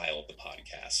and style of the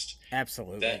podcast.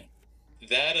 Absolutely.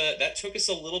 That took us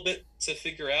a little bit to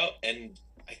figure out, and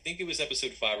I think it was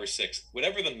episode 5 or 6,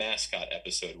 whatever the mascot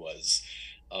episode was.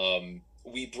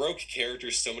 We broke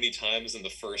characters so many times in the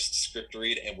first script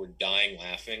read and we're dying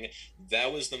laughing.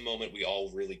 That was the moment we all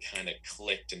really kind of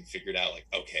clicked and figured out, like,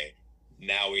 okay,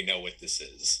 now we know what this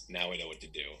is. Now we know what to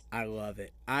do. I love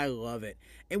it.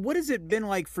 And what has it been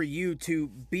like for you to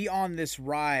be on this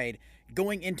ride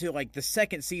going into like the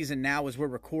second season now as we're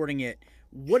recording it?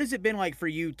 What has it been like for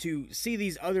you to see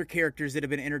these other characters that have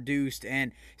been introduced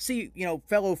and see,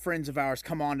 fellow friends of ours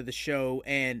come onto the show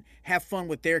and have fun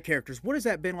with their characters? What has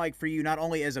that been like for you, not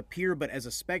only as a peer, but as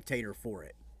a spectator for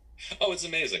it? Oh, it's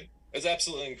amazing. It's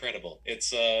absolutely incredible.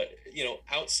 It's,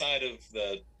 outside of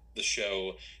the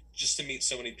show, just to meet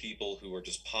so many people who are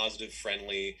just positive,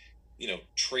 friendly,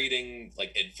 trading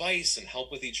like advice and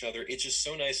help with each other. It's just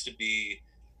so nice to be,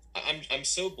 I'm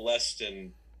so blessed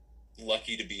and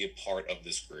lucky to be a part of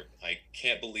this group. I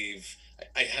can't believe,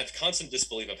 I have constant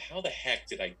disbelief of how the heck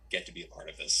did I get to be a part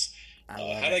of this? How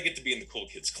did I get to be in the cool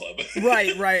kids club?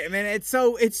 Right. I mean, it's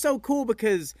so cool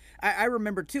because I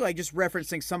remember too, like just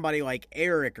referencing somebody like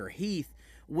Eric or Heath.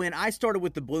 When I started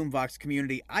with the Bloomvox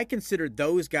community, I considered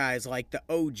those guys like the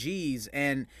OGs,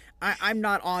 and I'm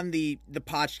not on the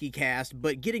Potchki cast,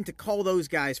 but getting to call those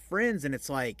guys friends, and it's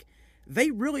like,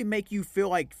 they really make you feel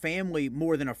like family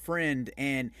more than a friend,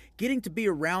 and getting to be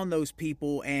around those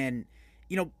people and,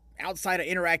 outside of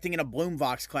interacting in a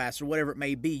Bloomvox class or whatever it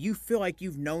may be, you feel like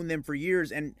you've known them for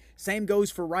years. And same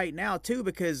goes for right now too,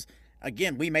 because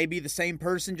again, we may be the same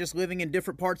person just living in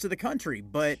different parts of the country,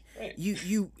 but Right.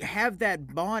 you have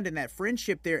that bond and that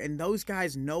friendship there, and those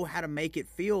guys know how to make it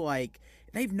feel like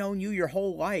they've known you your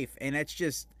whole life. And it's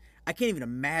just, I can't even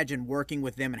imagine working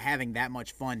with them and having that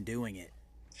much fun doing it.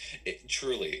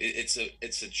 It's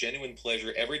a genuine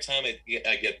pleasure. Every time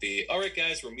I get the, all right,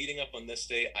 guys, we're meeting up on this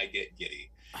day, I get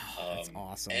giddy. Oh, that's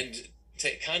awesome. And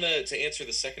to answer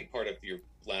the second part of your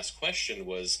last question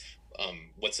was,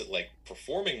 what's it like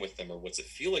performing with them, or what's it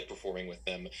feel like performing with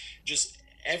them? Just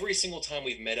every single time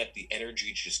we've met up, the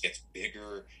energy just gets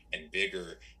bigger and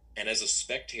bigger. And as a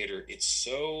spectator, it's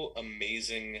so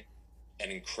amazing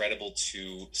and incredible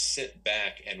to sit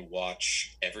back and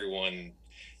watch everyone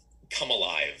come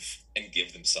alive and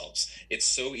give themselves. It's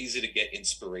so easy to get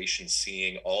inspiration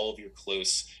seeing all of your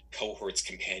close cohorts,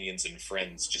 companions, and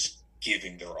friends just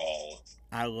giving their all.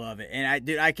 I love it. And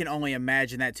I can only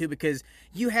imagine that too, because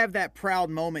you have that proud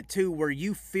moment too where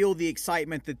you feel the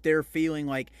excitement that they're feeling.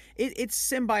 Like it's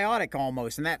symbiotic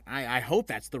almost. And that I hope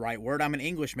that's the right word. I'm an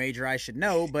English major, I should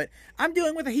know, but I'm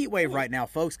dealing with a heat wave right now,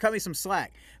 folks. Cut me some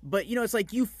slack. But it's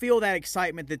like you feel that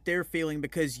excitement that they're feeling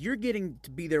because you're getting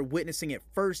to be there witnessing it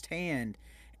firsthand.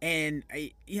 And,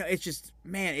 it's just,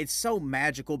 man, it's so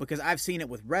magical because I've seen it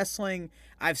with wrestling.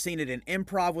 I've seen it in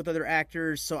improv with other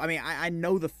actors. So, I mean, I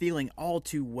know the feeling all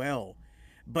too well.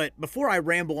 But before I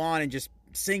ramble on and just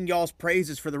sing y'all's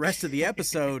praises for the rest of the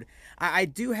episode, I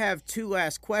do have two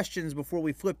last questions before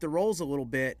we flip the roles a little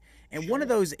bit. And one of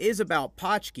those is about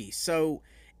Potchki. So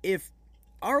if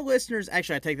our listeners,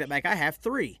 actually, I take that back. I have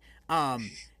three.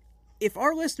 If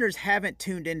our listeners haven't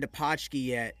tuned into Potchki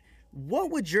yet,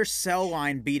 what would your sell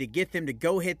line be to get them to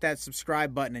go hit that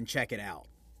subscribe button and check it out?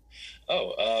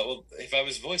 Well, if I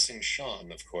was voicing Sean,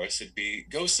 of course, it'd be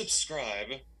go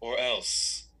subscribe or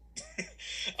else.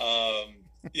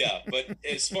 Yeah, but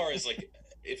as far as like,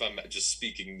 if I'm just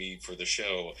speaking me for the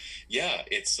show, yeah,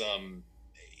 it's,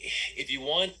 if you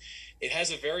want, it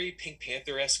has a very Pink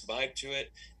Panther-esque vibe to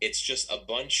it. It's just a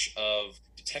bunch of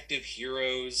detective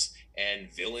heroes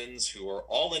and villains who are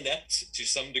all inept to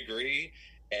some degree,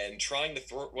 and trying to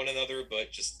thwart one another, but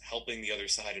just helping the other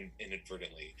side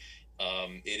inadvertently.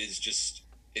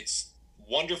 It's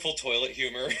wonderful toilet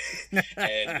humor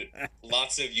and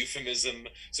lots of euphemism.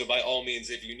 So by all means,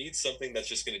 if you need something that's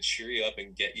just going to cheer you up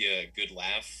and get you a good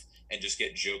laugh and just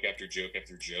get joke after joke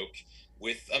after joke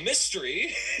with a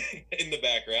mystery in the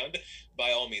background,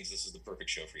 by all means, this is the perfect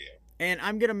show for you. And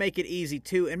I'm going to make it easy,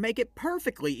 too, and make it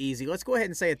perfectly easy. Let's go ahead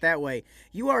and say it that way.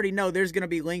 You already know there's going to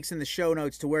be links in the show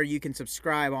notes to where you can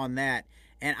subscribe on that.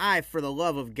 And for the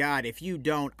love of God, if you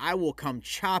don't, I will come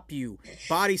chop you,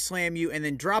 body slam you, and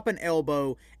then drop an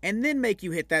elbow, and then make you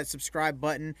hit that subscribe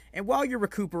button. And while you're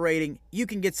recuperating, you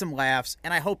can get some laughs,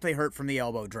 and I hope they hurt from the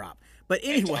elbow drop. But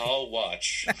anyway. And I'll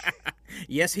watch.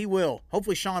 Yes, he will.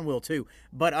 Hopefully Sean will, too.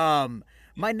 But,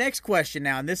 my next question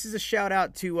now, and this is a shout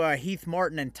out to Heath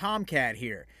Martin and Tomcat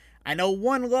here. I know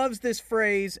one loves this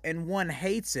phrase and one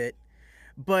hates it,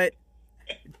 but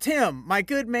Tim, my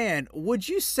good man, would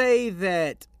you say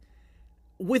that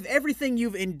with everything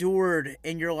you've endured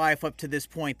in your life up to this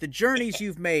point, the journeys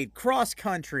you've made,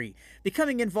 cross-country,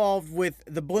 becoming involved with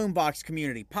the Bloombox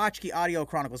community, Potchki Audio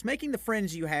Chronicles, making the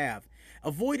friends you have,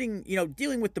 avoiding,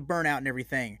 dealing with the burnout and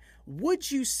everything,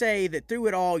 would you say that through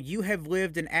it all you have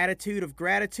lived an attitude of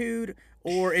gratitude,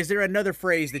 or is there another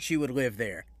phrase that you would live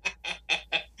there?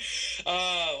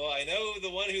 Well, I know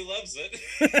the one who loves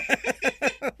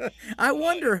it. I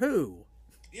wonder who.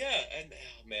 Yeah, and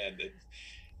oh man,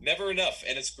 never enough,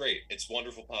 and it's great. It's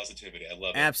wonderful positivity. I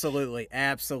love it. Absolutely,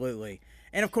 absolutely.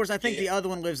 And of course, I think the other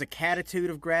one lives a catitude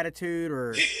of gratitude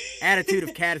or attitude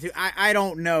of catitude. I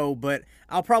don't know, but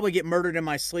I'll probably get murdered in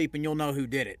my sleep, and you'll know who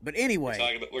did it. But anyway,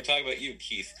 we're talking about you,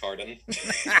 Keith Carden.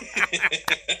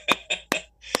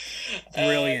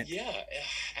 Brilliant.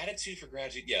 Attitude for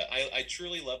gratitude. Yeah, I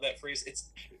truly love that phrase.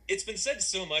 It's been said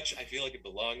so much. I feel like it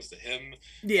belongs to him.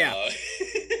 Yeah,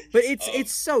 but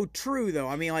it's so true though.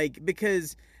 I mean, like,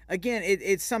 because again,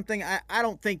 it's something I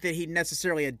don't think that he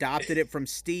necessarily adopted it from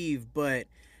Steve, but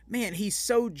man, he's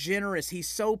so generous. He's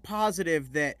so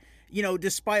positive that,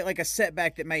 despite like a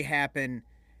setback that may happen,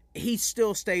 he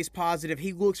still stays positive.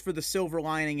 He looks for the silver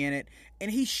lining in it,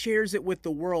 and he shares it with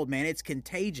the world, man. It's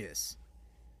contagious.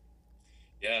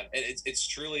 Yeah, and it's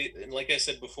truly, and like I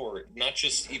said before, not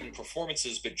just even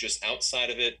performances, but just outside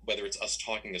of it, whether it's us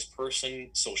talking as person,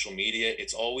 social media,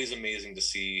 it's always amazing to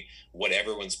see what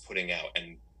everyone's putting out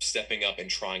and stepping up and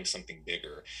trying something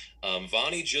bigger.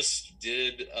 Vonnie just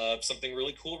did something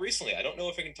really cool recently. I don't know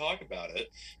if I can talk about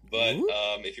it, but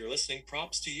if you're listening,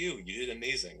 props to you. You did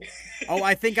amazing. Oh,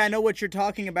 I think I know what you're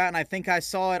talking about, and I think I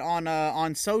saw it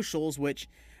on socials, which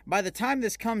by the time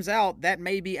this comes out, that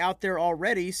may be out there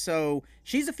already. So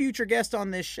she's a future guest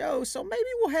on this show, so maybe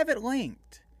we'll have it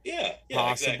linked. Yeah,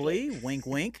 possibly. Exactly. Wink,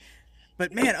 wink.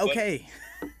 But man, okay.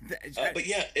 But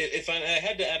yeah, if I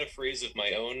had to add a phrase of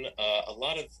my own,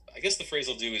 I guess the phrase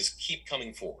I'll do is keep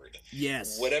coming forward.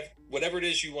 Yes. Whatever it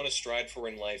is you want to strive for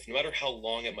in life, no matter how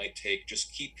long it might take,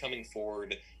 just keep coming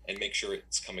forward and make sure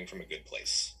it's coming from a good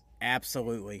place.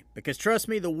 Absolutely. Because trust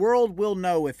me, the world will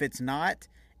know if it's not,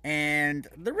 and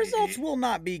the results will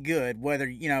not be good,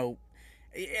 whether,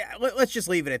 let's just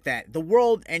leave it at that. The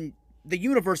world and the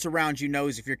universe around you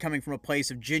knows if you're coming from a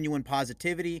place of genuine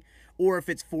positivity or if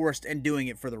it's forced and doing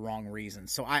it for the wrong reason.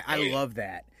 So I love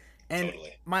that. And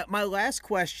Totally. my last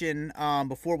question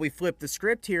before we flip the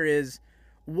script here is,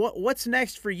 what's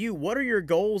next for you? What are your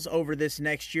goals over this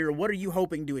next year? What are you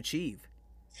hoping to achieve?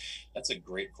 That's a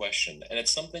great question, and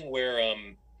it's something where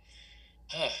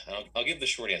I'll give the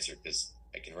short answer because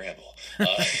I can ramble.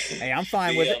 Hey, I'm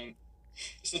fine the with it.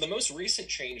 So the most recent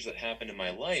change that happened in my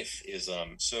life is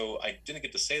so I didn't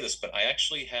get to say this, but I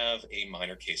actually have a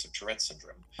minor case of Tourette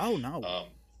syndrome. Oh no.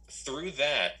 Through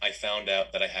that, I found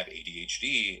out that I have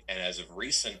ADHD, and as of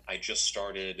recent, I just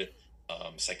started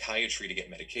psychiatry to get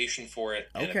medication for it,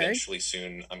 and Okay. eventually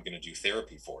soon I'm going to do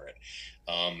therapy for it.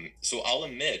 So I'll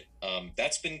admit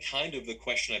that's been kind of the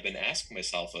question I've been asking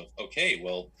myself of, okay,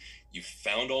 well, you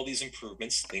found all these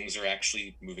improvements, things are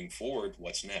actually moving forward.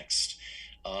 What's next?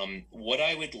 What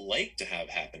I would like to have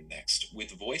happen next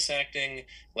with voice acting,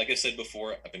 like I said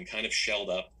before, I've been kind of shelled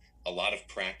up, a lot of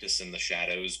practice in the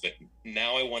shadows, but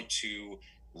now I want to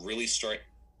really start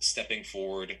stepping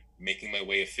forward, making my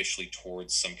way officially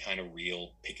towards some kind of reel,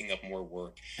 picking up more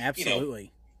work.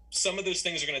 Absolutely. Some of those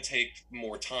things are going to take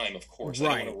more time, of course. I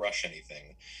Right. don't want to rush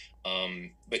anything.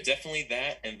 But definitely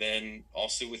that. And then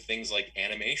also with things like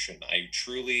animation,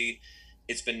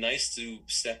 it's been nice to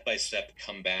step by step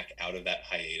come back out of that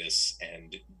hiatus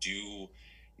and do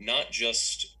not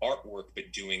just artwork,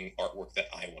 but doing artwork that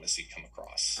I want to see come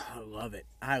across. I love it.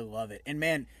 I love it. And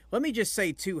man, let me just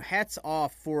say too, hats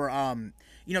off for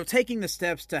taking the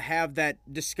steps to have that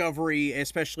discovery,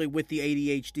 especially with the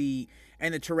ADHD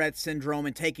and the Tourette syndrome,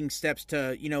 and taking steps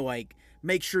to,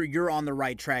 make sure you're on the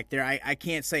right track there. I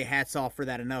can't say hats off for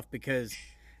that enough, because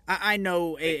I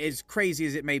know, as crazy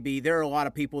as it may be, there are a lot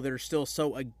of people that are still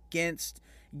so against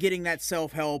getting that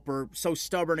self-help or so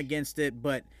stubborn against it,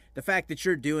 but the fact that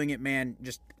you're doing it, man,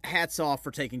 just hats off for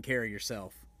taking care of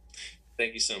yourself.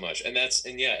 Thank you so much. And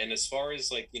as far as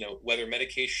whether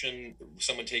medication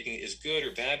someone taking is good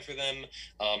or bad for them,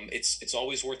 it's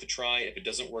always worth a try. If it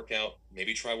doesn't work out,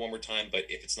 maybe try one more time. But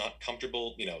if it's not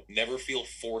comfortable, never feel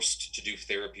forced to do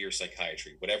therapy or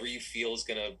psychiatry. Whatever you feel is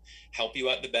going to help you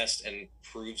out the best and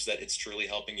proves that it's truly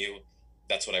helping you,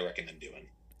 that's what I recommend doing.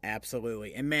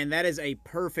 Absolutely. And man, that is a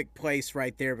perfect place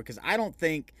right there, because I don't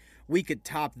think we could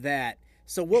top that.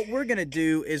 So what we're going to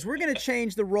do is we're going to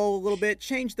change the role a little bit,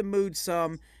 change the mood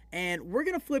some, and we're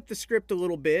going to flip the script a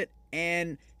little bit,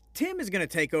 and Tim is going to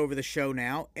take over the show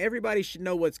now. Everybody should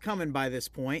know what's coming by this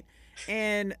point.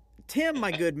 And Tim,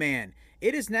 my good man,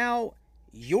 it is now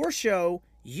your show.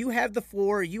 You have the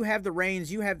floor, you have the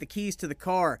reins, you have the keys to the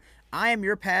car. I am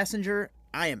your passenger.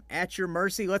 I am at your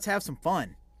mercy. Let's have some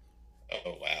fun.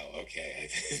 Oh, wow. Okay.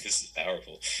 This is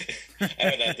powerful. I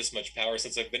haven't had this much power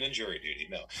since I've been in jury duty.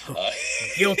 No.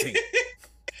 Guilty.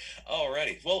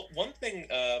 Alrighty. Well, one thing,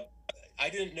 I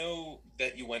didn't know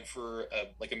that you went for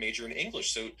a major in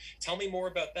English. So tell me more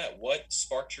about that. What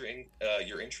sparked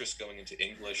your interest going into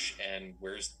English, and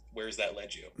where's that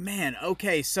led you? Man,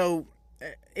 okay. So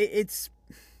it's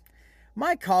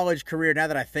my college career, now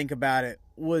that I think about it,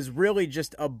 was really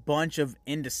just a bunch of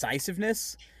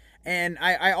indecisiveness. And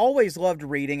I always loved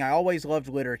reading. I always loved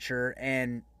literature.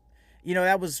 And,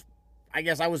 that was, I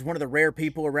guess I was one of the rare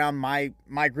people around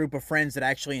my group of friends that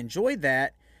actually enjoyed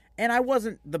that. And I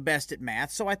wasn't the best at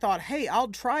math. So I thought, hey, I'll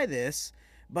try this.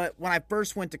 But when I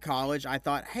first went to college, I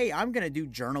thought, hey, I'm going to do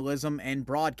journalism and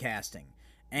broadcasting.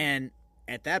 And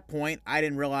at that point, I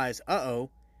didn't realize, I'm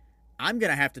going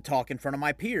to have to talk in front of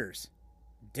my peers.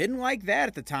 Didn't like that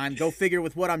at the time. Go figure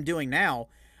with what I'm doing now.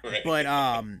 Right.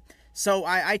 But, so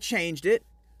I changed it,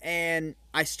 and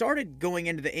I started going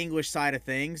into the English side of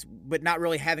things, but not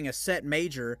really having a set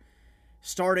major.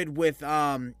 Started with,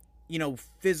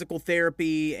 physical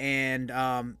therapy and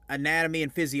anatomy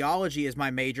and physiology as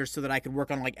my major, so that I could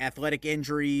work on athletic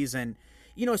injuries, and,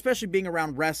 especially being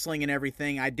around wrestling and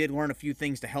everything, I did learn a few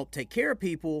things to help take care of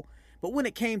people. But when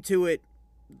it came to it,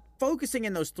 focusing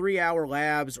in those 3-hour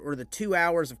labs or the 2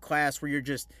 hours of class where you're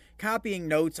just copying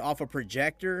notes off a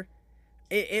projector,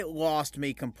 it lost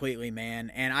me completely,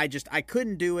 man. And I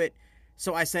couldn't do it.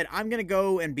 So I said, I'm going to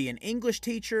go and be an English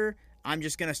teacher. I'm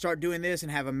just going to start doing this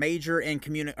and have a major in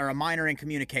a minor in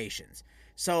communications.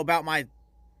 So about my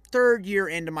third year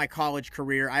into my college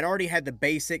career, I'd already had the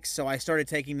basics. So I started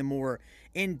taking the more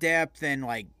in-depth and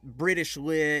British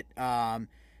lit,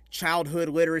 childhood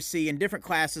literacy, and different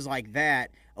classes like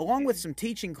that, along with some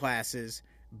teaching classes.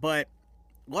 But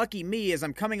lucky me, as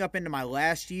I'm coming up into my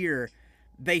last year,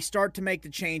 they start to make the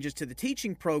changes to the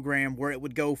teaching program where it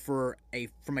would go from a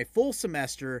full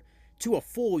semester to a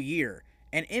full year.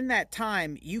 And in that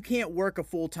time, you can't work a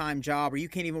full-time job, or you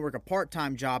can't even work a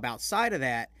part-time job outside of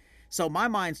that. So my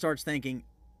mind starts thinking,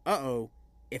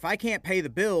 if I can't pay the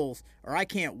bills or I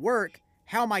can't work,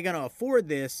 how am I going to afford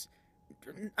this?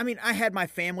 I mean, I had my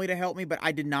family to help me, but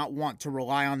I did not want to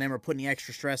rely on them or put any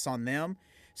extra stress on them.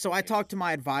 So I talked to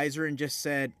my advisor and just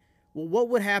said, well, what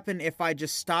would happen if I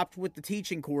just stopped with the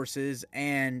teaching courses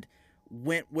and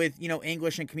went with,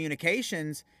 English and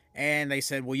communications? And they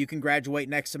said, well, you can graduate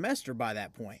next semester by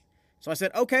that point. So I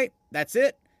said, okay, that's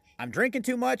it. I'm drinking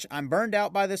too much. I'm burned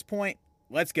out by this point.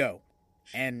 Let's go.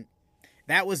 And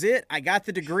that was it. I got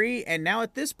the degree. And now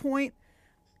at this point,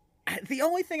 the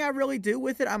only thing I really do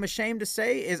with it, I'm ashamed to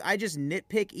say, is I just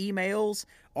nitpick emails,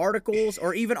 articles,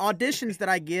 or even auditions that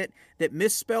I get that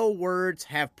misspell words,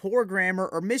 have poor grammar,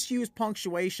 or misuse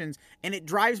punctuations, and it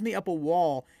drives me up a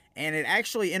wall, and it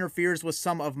actually interferes with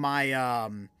some of my,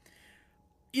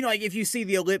 like if you see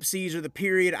the ellipses or the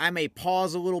period, I may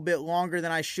pause a little bit longer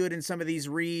than I should in some of these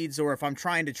reads, or if I'm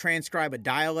trying to transcribe a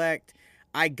dialect,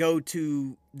 I go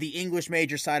to the English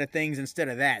major side of things instead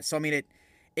of that. So, I mean,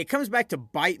 it comes back to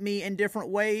bite me in different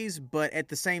ways, but at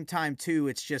the same time, too,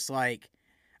 it's just like,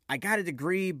 I got a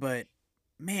degree, but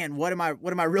man, what am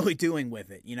I really doing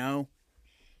with it,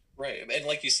 Right. And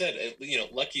like you said,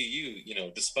 lucky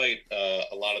you, despite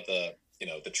a lot of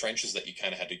the trenches that you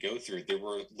kind of had to go through, there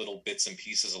were little bits and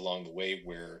pieces along the way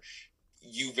where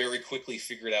you very quickly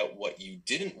figured out what you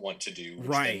didn't want to do,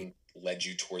 which then led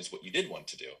you towards what you did want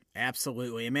to do.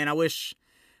 Absolutely. And man, I wish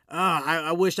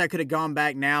I could have gone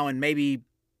back now and maybe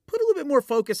put a little bit more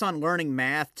focus on learning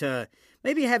math to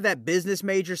maybe have that business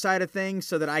major side of things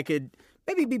so that I could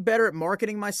maybe be better at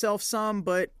marketing myself some,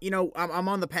 but I'm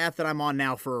on the path that I'm on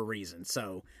now for a reason.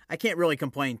 So I can't really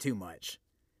complain too much.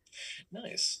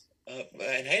 Nice. And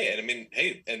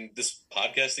hey, and this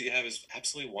podcast that you have is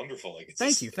absolutely wonderful. Like,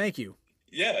 Thank you.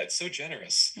 Yeah. It's so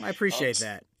generous. I appreciate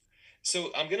that.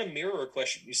 So I'm going to mirror a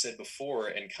question you said before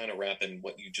and kind of wrap in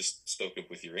what you just spoke of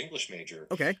with your English major.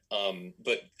 Okay.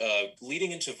 But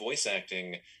leading into voice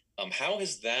acting, how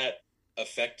has that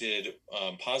affected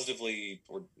positively,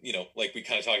 or, like we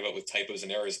kind of talked about with typos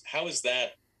and errors, how has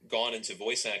that gone into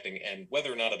voice acting, and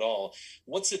whether or not at all,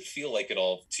 what's it feel like at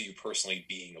all to you personally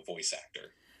being a voice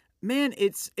actor? Man,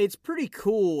 it's pretty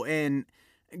cool. And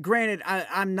granted,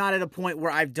 I'm not at a point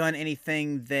where I've done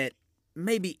anything that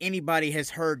maybe anybody has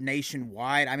heard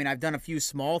nationwide. I mean, I've done a few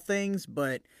small things,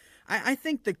 but I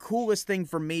think the coolest thing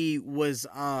for me was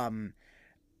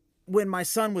when my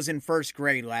son was in first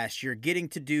grade last year, getting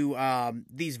to do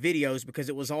these videos, because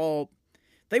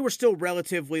they were still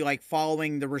relatively like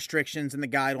following the restrictions and the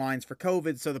guidelines for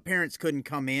COVID, so the parents couldn't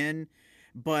come in,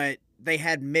 but they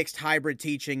had mixed hybrid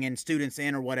teaching and students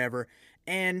in or whatever,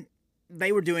 and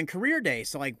they were doing career day,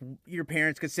 so like your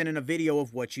parents could send in a video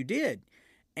of what you did.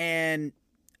 And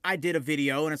I did a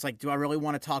video, and it's like, do I really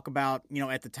want to talk about,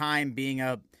 at the time being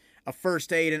a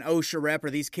first aid and OSHA rep? Are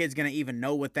these kids going to even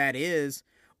know what that is?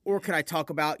 Or could I talk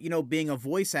about, being a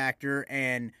voice actor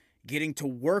and getting to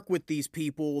work with these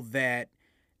people that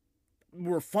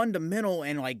were fundamental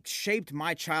and like shaped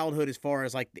my childhood as far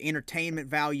as like the entertainment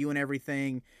value and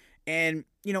everything, and,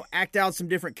 act out some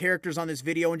different characters on this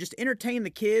video and just entertain the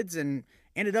kids, and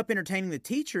ended up entertaining the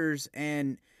teachers.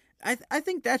 And I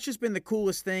think that's just been the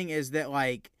coolest thing, is that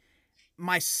like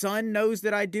my son knows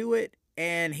that I do it,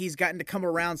 and he's gotten to come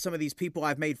around some of these people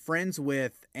I've made friends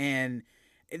with, and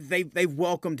they've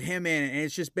welcomed him in, and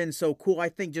it's just been so cool. I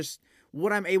think just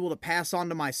what I'm able to pass on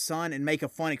to my son and make a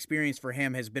fun experience for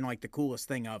him has been like the coolest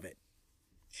thing of it.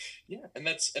 Yeah, and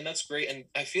that's great. And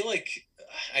I feel like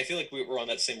we're on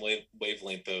that same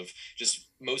wavelength of just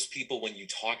most people, when you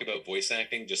talk about voice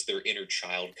acting, just their inner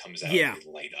child comes out and they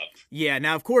light up. Yeah.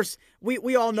 Now, of course,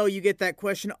 we all know you get that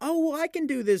question. Oh, well, I can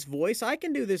do this voice.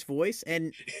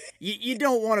 And you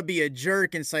don't want to be a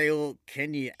jerk and say, well,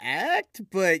 can you act?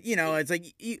 But it's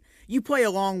like you play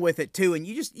along with it too. And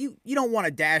you don't want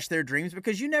to dash their dreams,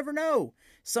 because you never know.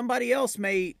 Somebody else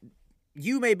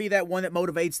you may be that one that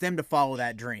motivates them to follow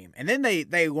that dream. And then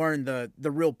they learn the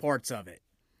real parts of it.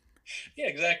 Yeah,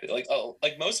 exactly.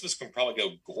 Like most of us can probably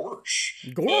go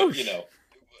gorsh. Gorsh.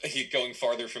 But, going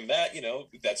farther from that,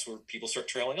 that's where people start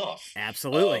trailing off.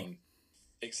 Absolutely.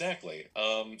 Exactly.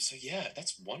 So yeah,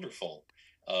 that's wonderful.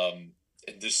 And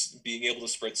just being able to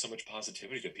spread so much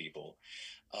positivity to people.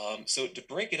 So to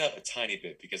break it up a tiny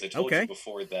bit, because I told you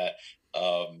before that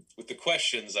with the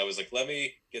questions, I was like, let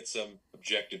me get some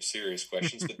objective, serious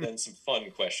questions, but then some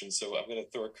fun questions. So I'm going to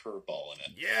throw a curveball in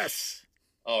it. Yes.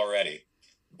 Alrighty.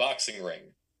 Boxing ring.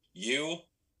 You,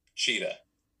 Cheetah.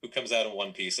 Who comes out in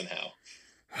one piece and how?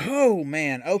 Oh,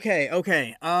 man. Okay.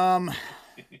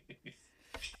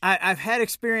 I've had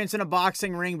experience in a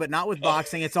boxing ring, but not with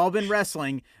boxing. It's all been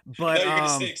wrestling. But you're going to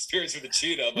say experience with a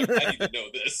cheetah. I'm like, I need to know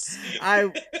this.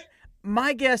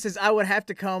 My guess is I would have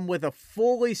to come with a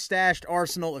fully stashed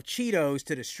arsenal of Cheetos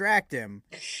to distract him.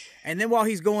 And then while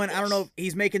he's going, I don't know if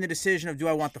he's making the decision of, do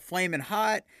I want the Flamin'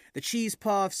 Hot, the Cheese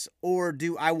Puffs, or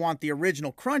do I want the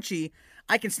original Crunchy?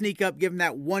 I can sneak up, give him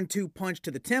that 1-2 punch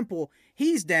to the temple.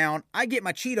 He's down. I get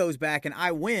my Cheetos back and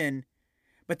I win.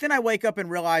 But then I wake up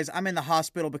and realize I'm in the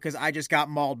hospital because I just got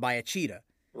mauled by a cheetah.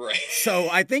 Right. So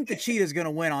I think the cheetah's going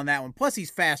to win on that one. Plus,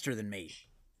 he's faster than me.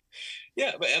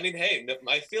 Yeah, but I mean, hey,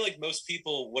 I feel like most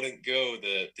people wouldn't go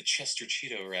the Chester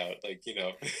Cheeto route. Like,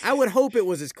 I would hope it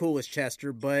was as cool as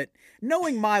Chester, but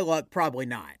knowing my luck, probably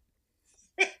not.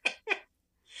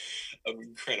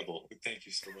 Incredible. Thank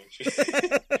you so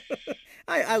much.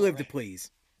 I live to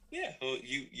please. Yeah, well,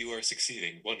 you are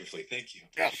succeeding wonderfully. Thank you.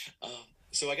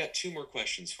 So I got 2 more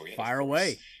questions for you. Fire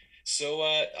away. So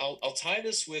I'll tie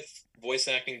this with voice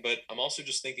acting, but I'm also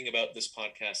just thinking about this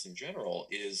podcast in general.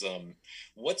 Is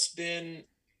what's been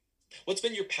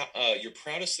your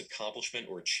proudest accomplishment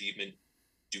or achievement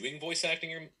doing voice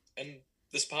acting and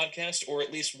this podcast, or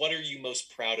at least what are you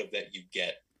most proud of that you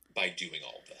get by doing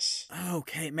all of this?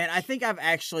 Okay, man, I think I've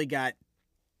actually got.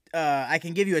 I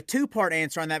can give you a 2-part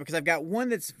answer on that because I've got one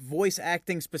that's voice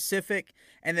acting specific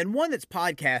and then one that's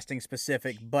podcasting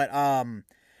specific. But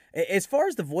as far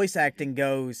as the voice acting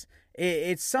goes,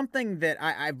 it's something that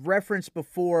I've referenced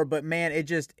before, but man,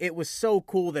 it was so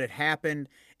cool that it happened.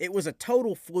 It was a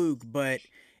total fluke, but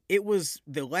it was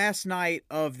the last night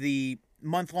of the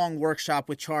month-long workshop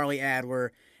with Charlie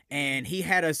Adler, and he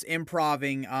had us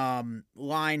improving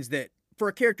lines that for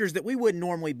characters that we wouldn't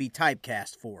normally be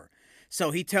typecast for.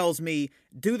 So he tells me,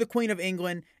 do the Queen of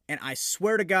England, and I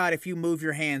swear to God, if you move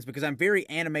your hands, because I'm very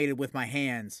animated with my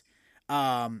hands,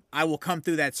 I will come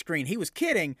through that screen. He was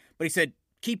kidding, but he said,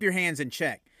 keep your hands in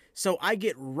check. So I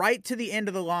get right to the end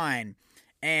of the line,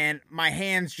 and my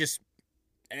hands just,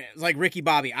 like Ricky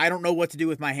Bobby, I don't know what to do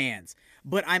with my hands.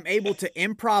 But I'm able to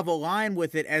improv a line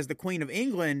with it as the Queen of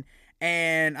England,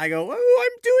 and I go, oh,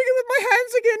 I'm doing it with my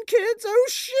hands again, kids. Oh,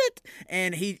 shit.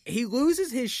 And he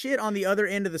loses his shit on the other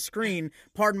end of the screen,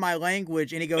 pardon my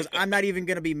language, and he goes, I'm not even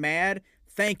going to be mad.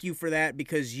 Thank you for that,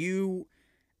 because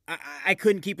I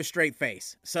couldn't keep a straight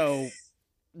face. So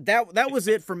that was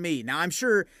it for me. Now, I'm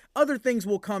sure other things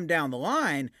will come down the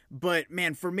line, but,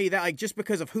 man, for me, that just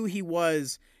because of who he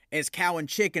was as Cow and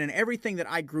Chicken and everything that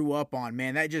I grew up on,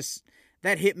 man,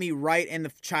 that hit me right in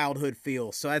the childhood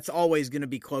feel. So that's always going to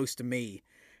be close to me.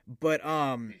 But,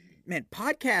 man,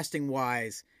 podcasting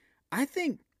wise, I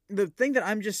think the thing that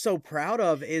I'm just so proud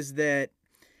of is that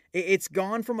it's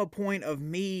gone from a point of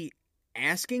me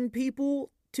asking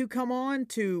people to come on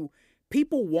to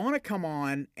people want to come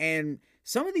on. And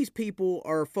some of these people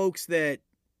are folks that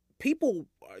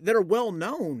are well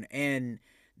known and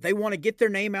they want to get their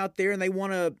name out there and they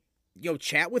want to,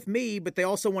 chat with me, but they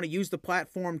also want to use the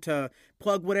platform to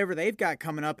plug whatever they've got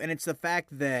coming up. And it's the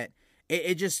fact that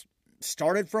it just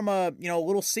started from a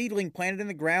little seedling planted in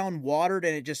the ground, watered,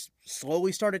 and it just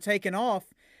slowly started taking off.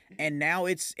 And now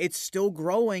it's still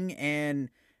growing. And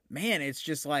man, it's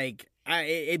just like,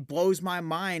 it blows my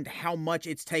mind how much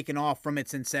it's taken off from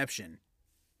its inception.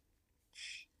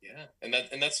 Yeah.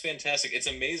 And that's fantastic. It's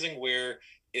amazing where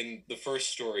in the first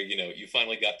story, you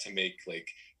finally got to make like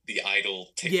the idol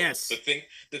tickle. Yes.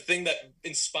 The thing that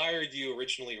inspired you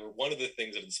originally, or one of the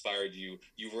things that inspired you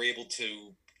were able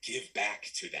to give back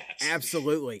to that.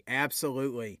 Absolutely.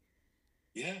 Absolutely.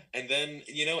 Yeah. And then,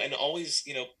 and always,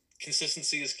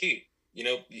 consistency is key,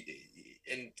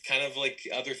 and kind of like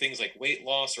other things like weight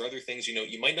loss or other things,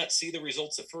 you might not see the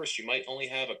results at first. You might only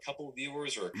have a couple of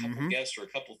viewers or a couple of guests or a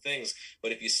couple of things,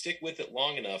 but if you stick with it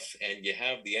long enough and you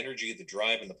have the energy, the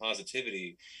drive, and the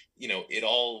positivity, it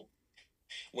all,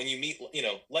 when you meet,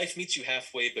 life meets you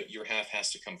halfway, but your half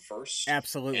has to come first.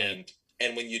 Absolutely.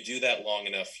 And when you do that long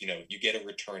enough, you get a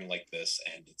return like this,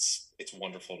 and it's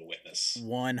wonderful to witness.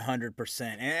 100%.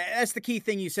 And that's the key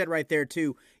thing you said right there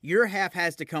too. Your half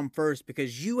has to come first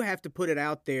because you have to put it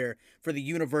out there for the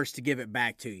universe to give it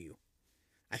back to you.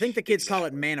 I think the kids call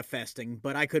it manifesting,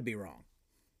 but I could be wrong.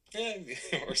 Yeah,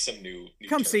 or some new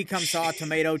come term. see, come saw,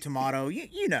 tomato.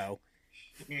 You know.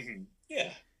 Mm-hmm.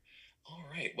 Yeah. All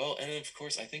right. Well, and of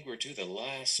course, I think we're to the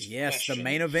last Yes, question. the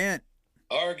main event.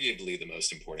 Arguably the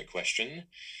most important question.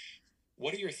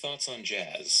 What are your thoughts on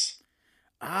jazz?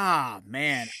 Ah,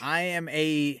 man, I'm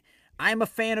a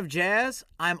fan of jazz.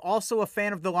 I'm also a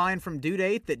fan of the line from Due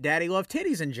Date that Daddy loved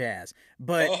titties in jazz.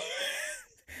 But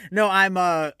no, I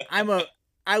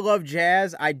love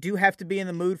jazz. I do have to be in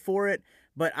the mood for it,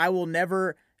 but I will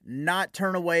never not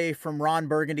turn away from Ron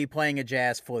Burgundy playing a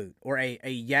jazz flute, or a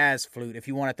Yaz flute if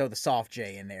you want to throw the soft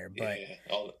J in there. But yeah,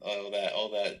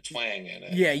 all that twang in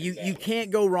it. Yeah, exactly. you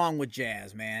can't go wrong with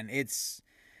jazz, man.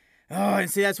 And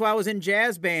see, that's why I was in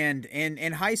jazz band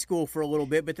in high school for a little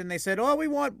bit, but then they said, "Oh, we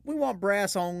want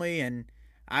brass only," and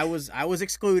I was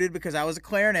excluded because I was a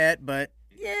clarinet. But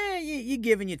yeah, you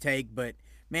give and you take. But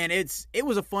man, it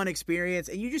was a fun experience,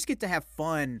 and you just get to have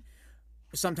fun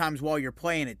sometimes while you're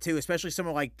playing it too. Especially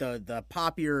somewhere like the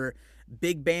popular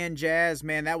big band jazz.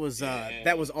 Man, that was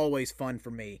always fun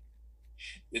for me.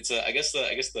 It's I guess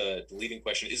the leading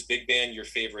question is: big band your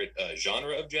favorite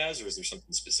genre of jazz, or is there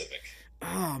something specific?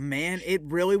 Oh man, it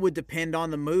really would depend on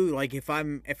the mood. Like if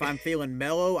I'm feeling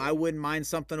mellow, I wouldn't mind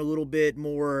something a little bit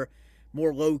more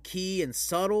low key and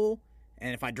subtle.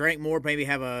 And if I drank more, maybe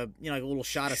have like a little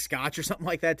shot of scotch or something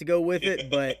like that to go with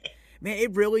it. But man,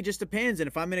 it really just depends. And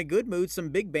if I'm in a good mood, some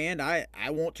big band, I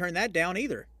won't turn that down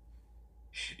either.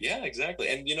 Yeah, exactly.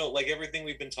 And like everything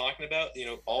we've been talking about,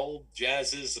 all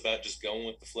jazz is about just going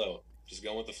with the flow. Just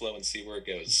going with the flow and see where it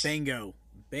goes.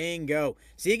 Bingo.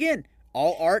 See, again,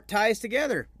 all art ties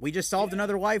together. We just solved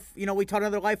another life, we taught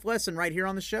another life lesson right here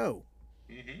on the show.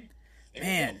 Mm-hmm.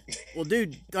 Man, well,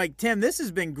 dude, like, Tim, this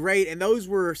has been great, and those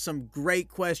were some great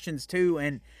questions, too,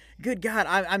 and good God,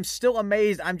 I'm still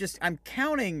amazed. I'm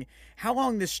counting how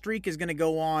long this streak is going to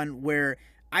go on where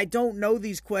I don't know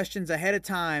these questions ahead of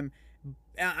time.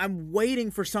 I'm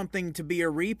waiting for something to be a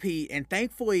repeat, and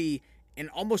thankfully, in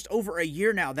almost over a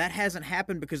year now, that hasn't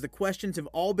happened because the questions have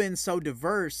all been so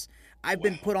diverse. I've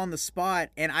been put on the spot,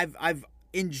 and I've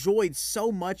enjoyed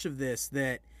so much of this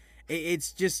that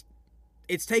it's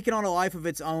taken on a life of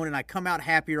its own, and I come out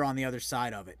happier on the other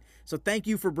side of it. So thank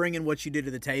you for bringing what you did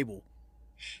to the table.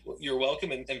 Well, you're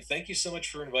welcome, and thank you so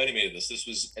much for inviting me to this. This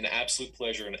was an absolute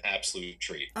pleasure and an absolute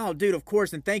treat. Oh, dude, of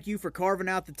course, and thank you for carving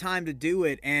out the time to do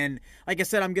it. And like I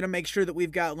said, I'm going to make sure that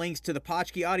we've got links to the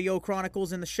Potchki Audio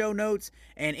Chronicles in the show notes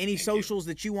and any socials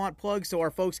that you want plugged so our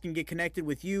folks can get connected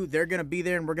with you. They're going to be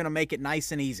there, and we're going to make it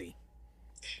nice and easy.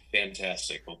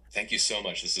 Fantastic. Well, thank you so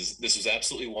much. This was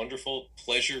absolutely wonderful.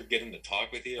 Pleasure getting to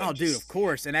talk with you. Oh, dude, of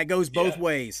course, and that goes both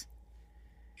ways.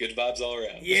 Good vibes all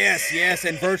around. Yes,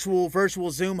 and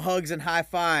virtual Zoom hugs and high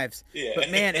fives. Yeah.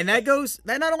 But man, and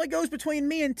that not only goes between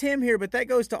me and Tim here, but that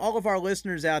goes to all of our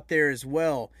listeners out there as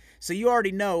well. So you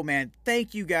already know, man,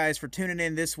 thank you guys for tuning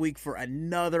in this week for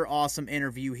another awesome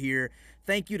interview here.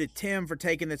 Thank you to Tim for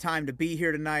taking the time to be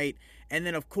here tonight. And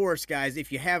then, of course, guys,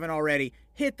 if you haven't already,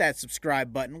 hit that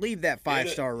subscribe button. Leave that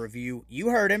 5-star review. You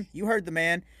heard him. You heard the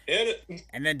man. Hit it.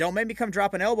 And then don't make me come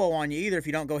drop an elbow on you either if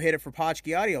you don't go hit it for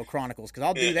Potchki Audio Chronicles, because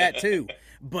I'll do that too.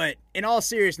 But in all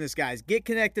seriousness, guys, get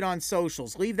connected on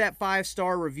socials. Leave that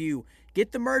 5-star review.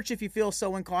 Get the merch if you feel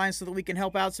so inclined so that we can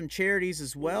help out some charities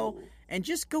as well. And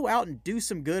just go out and do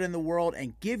some good in the world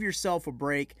and give yourself a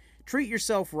break. Treat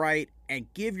yourself right and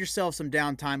give yourself some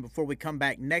downtime before we come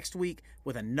back next week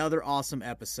with another awesome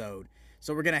episode.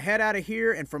 So we're going to head out of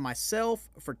here, and for myself,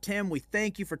 for Tim, we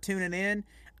thank you for tuning in.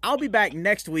 I'll be back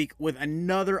next week with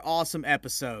another awesome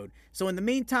episode. So in the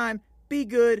meantime, be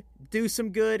good, do some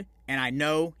good, and I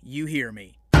know you hear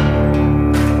me.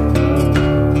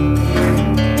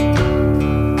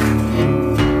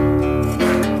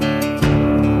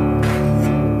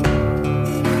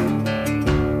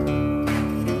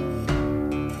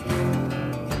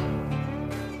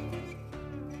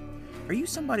 Are you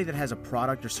somebody that has a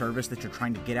product or service that you're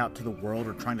trying to get out to the world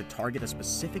or trying to target a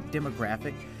specific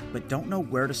demographic but don't know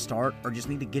where to start or just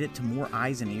need to get it to more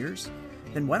eyes and ears?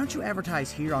 Then why don't you advertise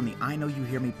here on the I Know You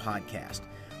Hear Me podcast?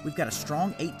 We've got a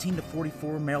strong 18 to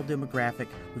 44 male demographic,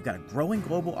 we've got a growing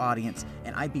global audience,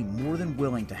 and I'd be more than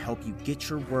willing to help you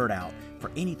get your word out for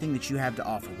anything that you have to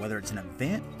offer, whether it's an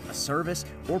event, a service,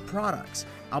 or products.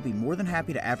 I'll be more than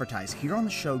happy to advertise here on the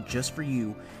show just for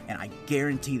you, and I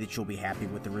guarantee that you'll be happy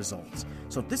with the results.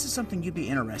 So if this is something you'd be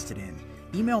interested in,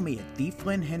 email me at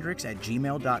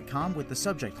theflynnhendricks@gmail.com with the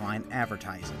subject line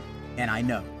advertising. And I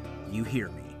know you hear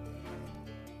me.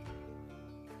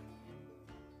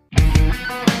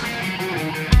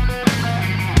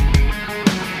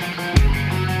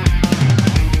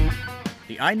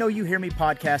 The I Know You Hear Me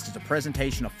podcast is a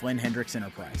presentation of Flynn Hendricks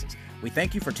Enterprises. We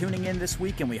thank you for tuning in this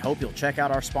week, and we hope you'll check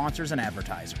out our sponsors and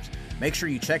advertisers. Make sure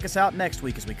you check us out next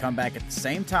week as we come back at the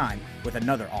same time with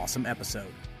another awesome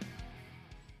episode.